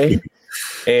away.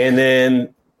 And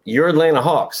then your Atlanta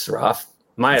Hawks, Ralph,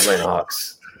 my Atlanta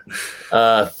Hawks.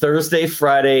 Thursday,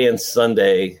 Friday, and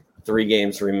Sunday, 3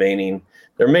 games remaining.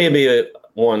 There may be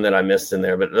one that I missed in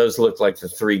there, but those look like the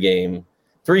 3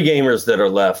 gamers that are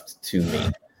left to me.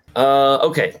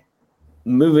 Okay,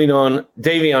 moving on.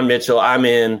 Davion Mitchell, I'm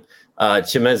in.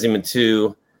 Chimezie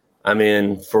Metu, I'm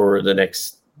in for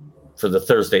the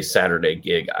Thursday, Saturday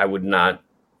gig. I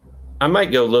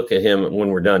might go look at him when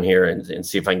we're done here and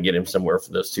see if I can get him somewhere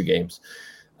for those 2 games.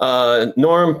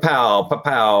 Norm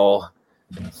Powell,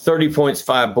 30 points,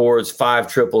 5 boards, 5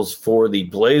 triples for the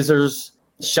Blazers.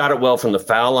 Shot it well from the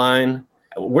foul line.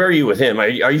 Where are you with him? Are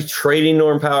you trading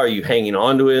Norm Powell? Are you hanging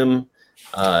on to him?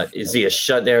 Is he a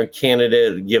shutdown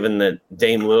candidate, given that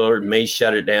Dame Lillard may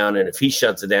shut it down? And if he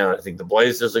shuts it down, I think the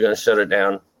Blazers are going to shut it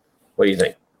down. What do you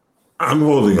think? I'm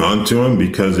holding on to him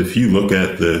because if you look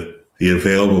at the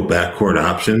available backcourt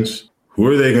options, who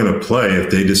are they going to play if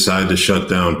they decide to shut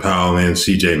down Powell and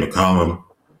CJ McCollum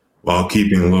while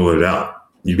keeping Lillard out?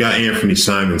 You've got Anthony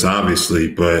Simons,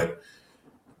 obviously, but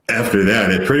after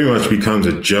that, it pretty much becomes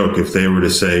a joke if they were to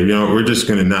say, we're just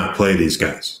going to not play these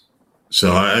guys.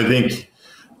 So I think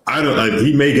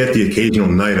he may get the occasional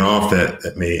night off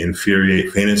that may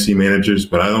infuriate fantasy managers,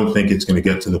 but I don't think it's going to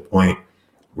get to the point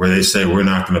where they say we're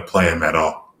not going to play him at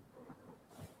all.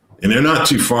 And they're not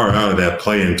too far out of that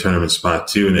play-in tournament spot,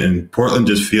 too. And Portland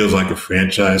just feels like a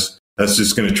franchise that's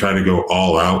just going to try to go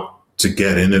all out to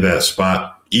get into that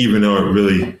spot, even though it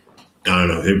really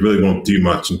won't do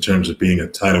much in terms of being a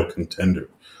title contender,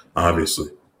 obviously.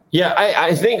 Yeah,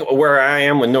 I think where I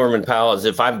am with Norman Powell is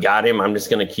if I've got him, I'm just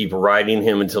going to keep riding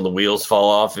him until the wheels fall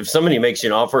off. If somebody makes you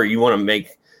an offer, you want to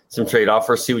make some trade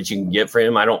offers, see what you can get for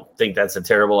him. I don't think that's a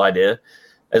terrible idea.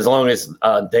 As long as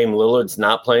Dame Lillard's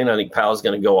not playing, I think Powell's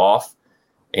going to go off.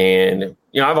 And,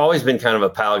 I've always been kind of a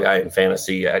Powell guy in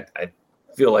fantasy. I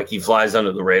feel like he flies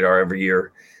under the radar every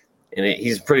year, and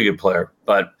he's a pretty good player.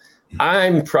 But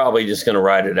I'm probably just going to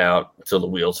ride it out until the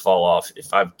wheels fall off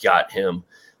if I've got him.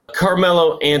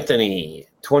 Carmelo Anthony,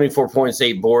 24 points,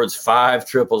 8 boards, 5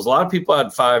 triples. A lot of people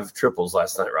had 5 triples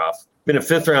last night, Ralph. Been a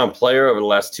 5th-round player over the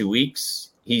last 2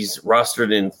 weeks. He's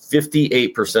rostered in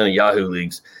 58% of Yahoo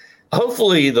leagues.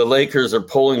 Hopefully the Lakers are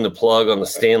pulling the plug on the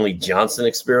Stanley Johnson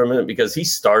experiment because he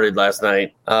started last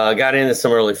night, got into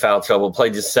some early foul trouble,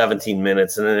 played just 17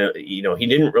 minutes, and then, he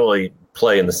didn't really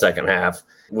play in the second half.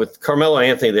 With Carmelo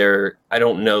Anthony there, I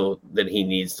don't know that he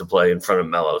needs to play in front of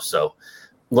Melo. So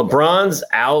LeBron's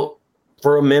out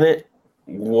for a minute,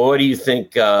 what do you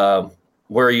think?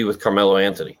 Where are you with Carmelo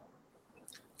Anthony?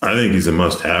 I think he's a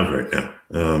must-have right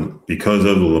now because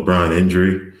of the LeBron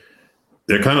injury.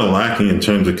 They're kind of lacking in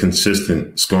terms of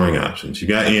consistent scoring options. You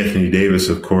got Anthony Davis,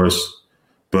 of course,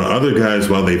 but other guys,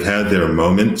 while they've had their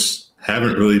moments,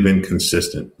 haven't really been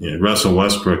consistent. Russell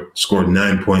Westbrook scored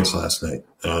 9 points last night.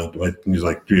 He was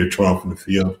like 3 or 12 from the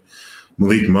field.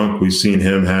 Malik Monk, we've seen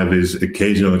him have his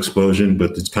occasional explosion,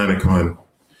 but it's kind of gone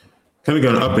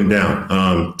up and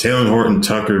down. Taylor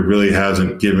Horton-Tucker really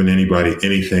hasn't given anybody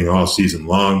anything all season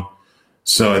long.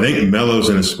 So I think Melo's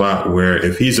in a spot where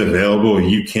if he's available,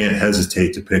 you can't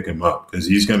hesitate to pick him up because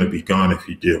he's going to be gone if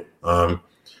you do.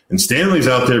 And Stanley's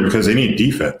out there because they need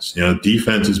defense.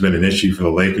 Defense has been an issue for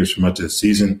the Lakers for much of the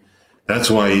season.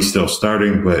 That's why he's still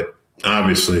starting. But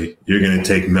obviously, you're going to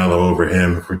take Melo over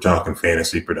him if we're talking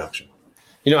fantasy production.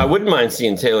 I wouldn't mind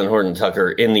seeing Taylor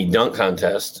Horton-Tucker in the dunk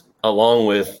contest along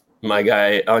with my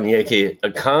guy Onyeka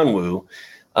Okongwu.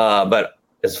 But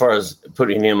as far as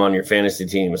putting him on your fantasy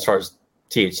team, as far as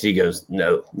THT goes,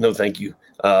 no, thank you.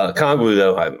 Okongwu,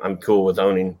 though, I'm cool with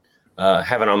having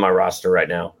on my roster right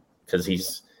now because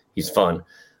he's fun.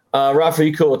 Ralph, are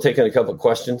you cool with taking a couple of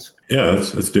questions? Yeah,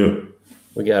 let's do it.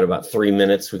 We got about 3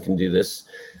 minutes. We can do this.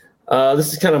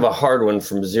 This is kind of a hard one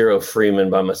from Zero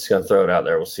Freeman, but I'm just going to throw it out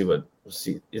there. We'll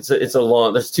see. It's a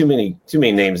long. There's too many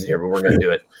names in here, but we're going to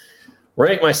do it.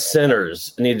 Rank my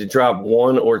centers. I need to drop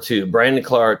 1 or 2. Brandon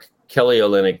Clark, Kelly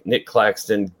Olynyk, Nick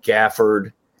Claxton,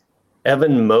 Gafford,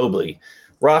 Evan Mobley.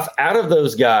 Ralph, out of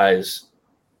those guys,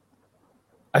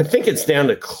 I think it's down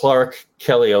to Clark,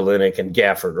 Kelly Olynyk, and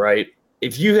Gafford, right?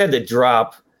 If you had to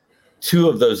drop 2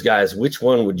 of those guys, which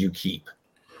one would you keep?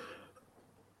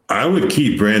 I would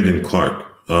keep Brandon Clark.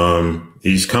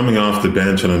 He's coming off the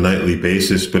bench on a nightly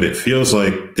basis, but it feels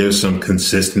like there's some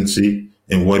consistency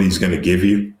in what he's going to give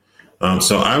you.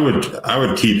 So I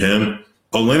would keep him.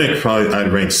 Olynyk probably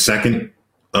I'd rank second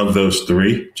of those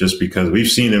 3 just because we've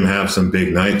seen him have some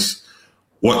big nights.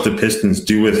 What the Pistons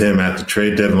do with him at the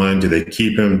trade deadline, do they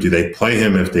keep him? Do they play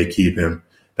him if they keep him?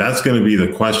 That's going to be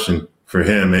the question for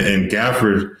him. And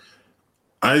Gafford,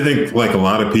 I think like a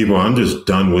lot of people, I'm just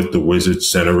done with the Wizards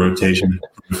center rotation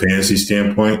from a fantasy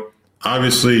standpoint.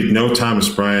 Obviously, no Thomas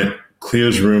Bryant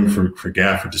clears room for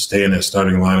Gafford to stay in that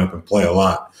starting lineup and play a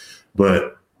lot.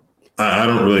 But I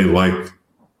don't really like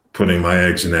putting my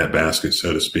eggs in that basket,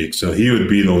 so to speak. So he would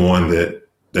be the one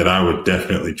that I would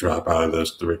definitely drop out of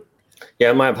those 3.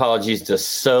 Yeah, my apologies to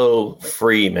So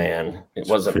Freeman. It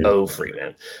wasn't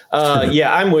Freeman.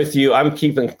 Yeah, I'm with you. I'm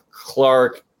keeping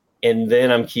Clark, and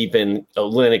then I'm keeping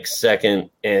Olynyk second,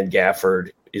 and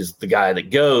Gafford is the guy that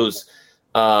goes.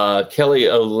 Kelly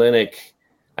Olynyk,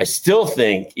 I still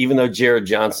think, even though Jared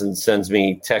Johnson sends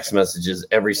me text messages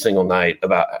every single night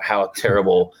about how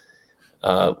terrible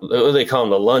what do they call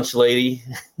him, the lunch lady?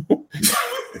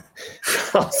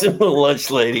 Calls him the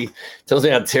lunch lady. Tells me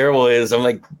how terrible he is. I'm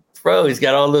like, bro, he's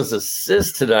got all those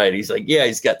assists tonight. He's like, yeah,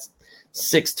 he's got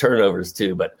 6 turnovers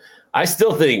too. But I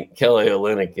still think Kelly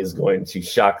Olynyk is going to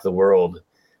shock the world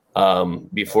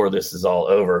before this is all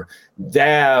over.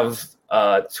 Dav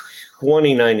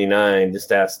 2099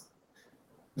 just asked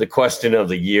the question of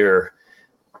the year.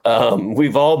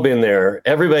 We've all been there.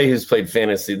 Everybody who's played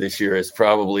fantasy this year has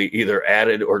probably either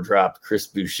added or dropped Chris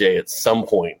Boucher at some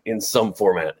point in some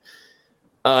format.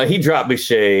 He dropped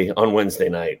Boucher on Wednesday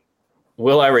night.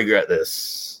 Will I regret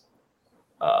this?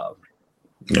 No.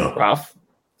 Ralph?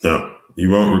 No,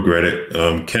 you won't regret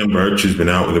it. Ken Birch has been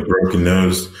out with a broken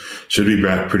nose. Should be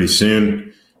back pretty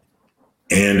soon.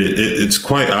 And it's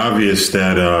quite obvious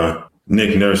that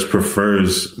Nick Nurse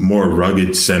prefers more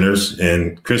rugged centers,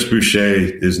 and Chris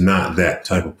Boucher is not that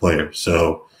type of player.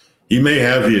 So he may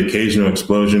have the occasional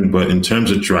explosion, but in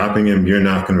terms of dropping him, you're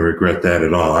not going to regret that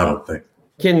at all, I don't think.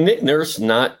 Can Nick Nurse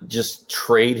not just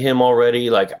trade him already?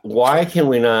 Like, why can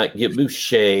we not get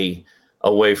Boucher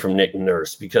away from Nick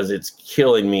Nurse? Because it's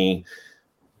killing me.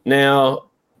 Now,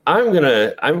 I'm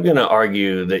gonna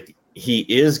argue that he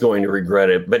is going to regret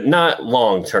it, but not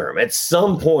long term. At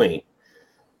some point,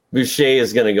 Boucher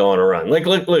is going to go on a run. Like,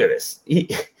 look at this.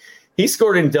 He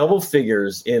scored in double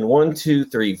figures in 1, 2,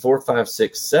 3, 4, 5,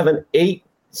 6, 7, 8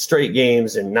 straight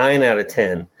games and 9 out of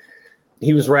 10.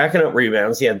 He was racking up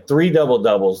rebounds. He had 3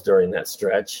 double-doubles during that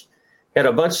stretch. He had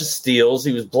a bunch of steals.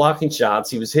 He was blocking shots.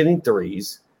 He was hitting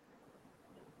threes.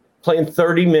 Playing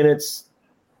 30 minutes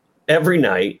every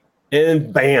night.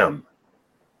 And bam,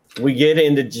 we get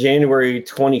into January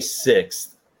 26th.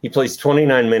 He plays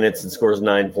 29 minutes and scores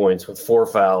 9 points with 4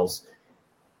 fouls.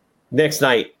 Next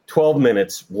night, 12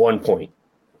 minutes, 1 point.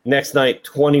 Next night,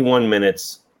 21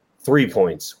 minutes, 3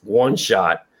 points, 1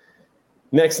 shot.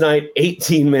 Next night,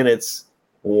 18 minutes,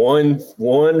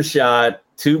 one shot,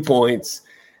 2 points.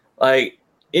 Like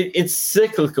it's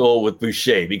cyclical with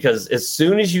Boucher, because as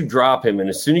soon as you drop him and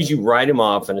as soon as you write him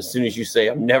off and as soon as you say,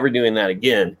 I'm never doing that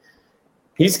again,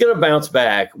 he's going to bounce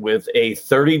back with a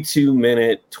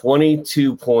 32-minute,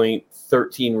 22-point,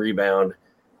 13 rebound,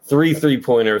 3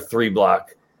 3-pointer, 3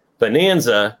 block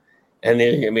bonanza. And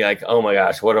then you're going to be like, oh my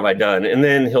gosh, what have I done? And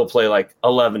then he'll play like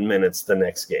 11 minutes the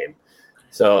next game.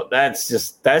 So that's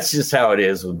just how it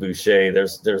is with Boucher.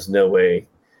 There's no way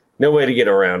to get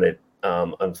around it,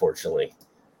 unfortunately.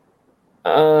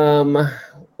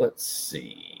 Let's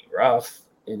see, Ralph,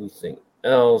 anything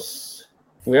else?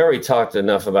 We already talked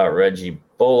enough about Reggie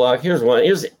Bullock. Here's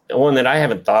one that I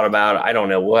haven't thought about. I don't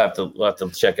know. We'll have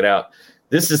to check it out.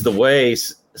 This is the way,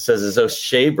 says, as though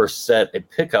Shea Brissett a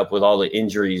pickup with all the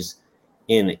injuries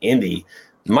in Indy.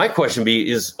 My question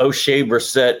is O'Shea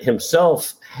Brissett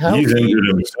himself healthy? He's injured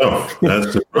himself.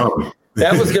 That's the problem.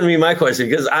 That was going to be my question,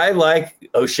 because I like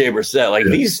O'Shea Brissett. Like,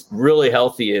 he's really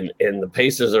healthy, and the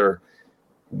Pacers are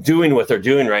doing what they're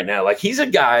doing right now. Like, he's a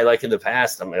guy, like in the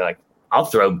past, I'm like, I'll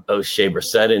throw O'Shea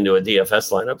Brissett into a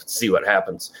DFS lineup and see what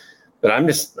happens. But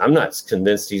I'm not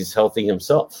convinced he's healthy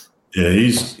himself. Yeah,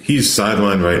 he's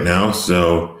sidelined right now.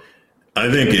 So I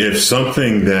think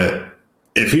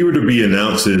if he were to be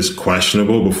announced as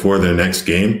questionable before their next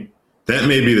game, that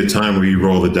may be the time where you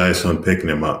roll the dice on picking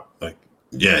him up. Like,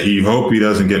 yeah, you hope he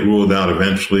doesn't get ruled out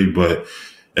eventually, but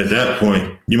at that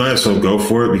point, you might as well go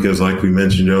for it, because like we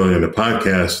mentioned earlier in the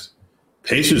podcast,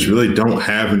 Pacers really don't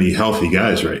have any healthy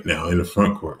guys right now in the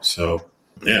front court. So,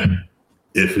 yeah,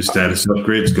 if his status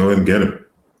upgrades, go ahead and get him.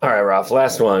 All right, Ralph,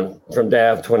 last one from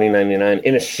Dav 2099.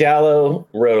 In a shallow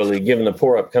roto league, given the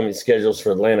poor upcoming schedules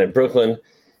for Atlanta and Brooklyn,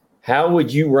 how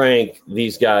would you rank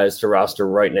these guys to roster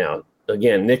right now?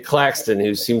 Again, Nick Claxton,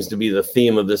 who seems to be the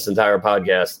theme of this entire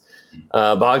podcast,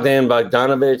 Bogdan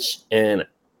Bogdanovic, and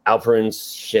Alperen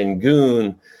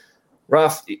Şengün.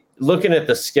 Ralph, looking at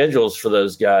the schedules for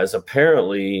those guys,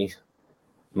 apparently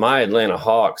my Atlanta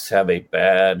Hawks have a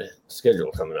bad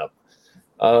schedule coming up.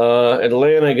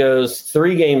 Atlanta goes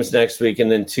 3 games next week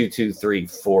and then 2, 2, 3,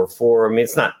 4, 4. I mean,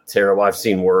 it's not terrible. I've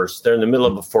seen worse. They're in the middle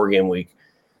of a 4-game week.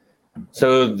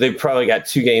 So they've probably got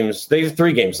 2 games. They have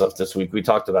 3 games left this week. We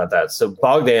talked about that. So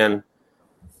Bogdan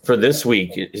for this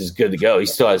week is good to go. He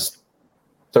still has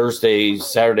Thursday,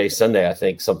 Saturday, Sunday, I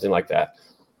think, something like that.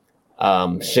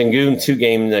 Şengün 2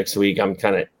 games next week. I'm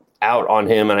kind of out on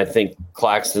him, and I think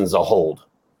Claxton's a hold.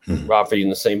 Rob, are you in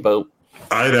the same boat?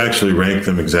 I'd actually rank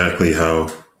them exactly how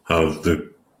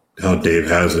Dave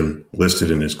has them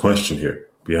listed in his question here,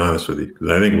 to be honest with you.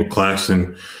 Because I think with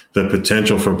Claxton, the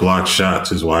potential for blocked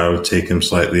shots is why I would take him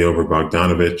slightly over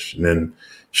Bogdanovic. And then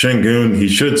Şengün, he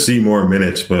should see more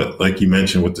minutes, but like you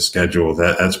mentioned with the schedule,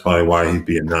 that's probably why he'd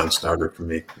be a non-starter for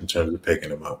me in terms of picking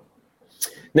him up.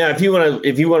 Now, if you want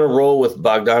to roll with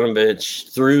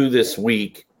Bogdanovic through this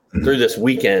week, through this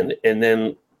weekend, and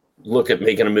then look at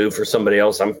making a move for somebody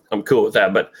else, I'm cool with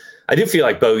that. But I do feel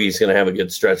like Bogey's going to have a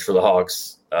good stretch for the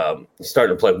Hawks. He's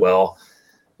starting to play well,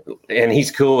 and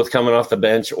he's cool with coming off the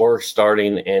bench or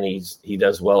starting, and he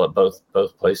does well at both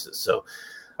places. So,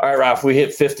 all right, Ralph, we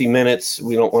hit 50 minutes.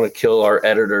 We don't want to kill our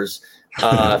editors.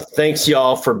 Thanks,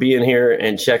 y'all, for being here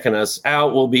and checking us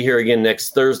out. We'll be here again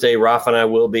next Thursday. Ralph and I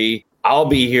will be. I'll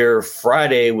be here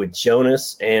Friday with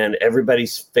Jonas and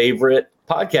everybody's favorite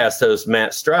podcast host,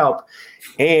 Matt Straub.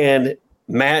 And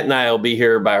Matt and I will be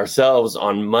here by ourselves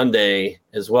on Monday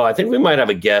as well. I think we might have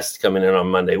a guest coming in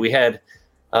on Monday. We had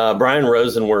Brian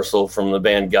Rosenworcel from the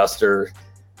band Guster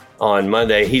on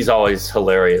Monday. He's always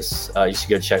hilarious. You should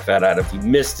go check that out if you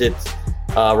missed it.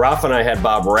 Ralph and I had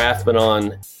Bob Rathman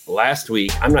on last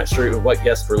week. I'm not sure what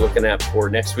guest we're looking at for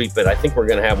next week, but I think we're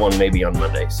going to have one maybe on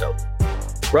Monday. So,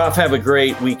 Ralph, have a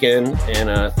great weekend,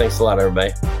 and thanks a lot,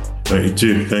 everybody. You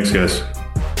too. Thanks, guys.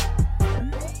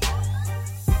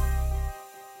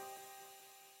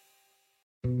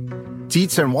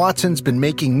 Dietz & Watson's been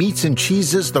making meats and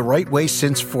cheeses the right way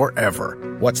since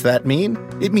forever. What's that mean?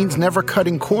 It means never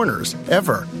cutting corners,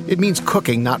 ever. It means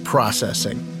cooking, not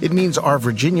processing. It means our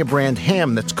Virginia brand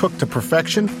ham that's cooked to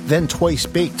perfection, then twice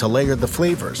baked to layer the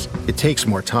flavors. It takes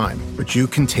more time, but you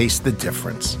can taste the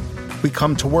difference. We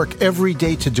come to work every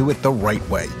day to do it the right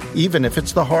way, even if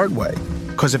it's the hard way.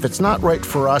 Because if it's not right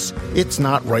for us, it's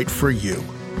not right for you.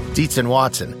 Dietz &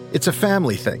 Watson, it's a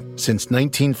family thing since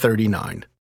 1939.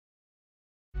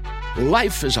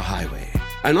 Life is a highway,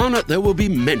 and on it there will be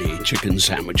many chicken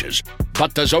sandwiches.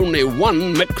 But there's only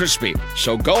one McCrispy.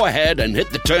 So go ahead and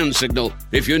hit the turn signal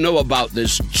if you know about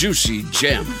this juicy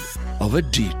gem of a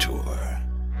detour.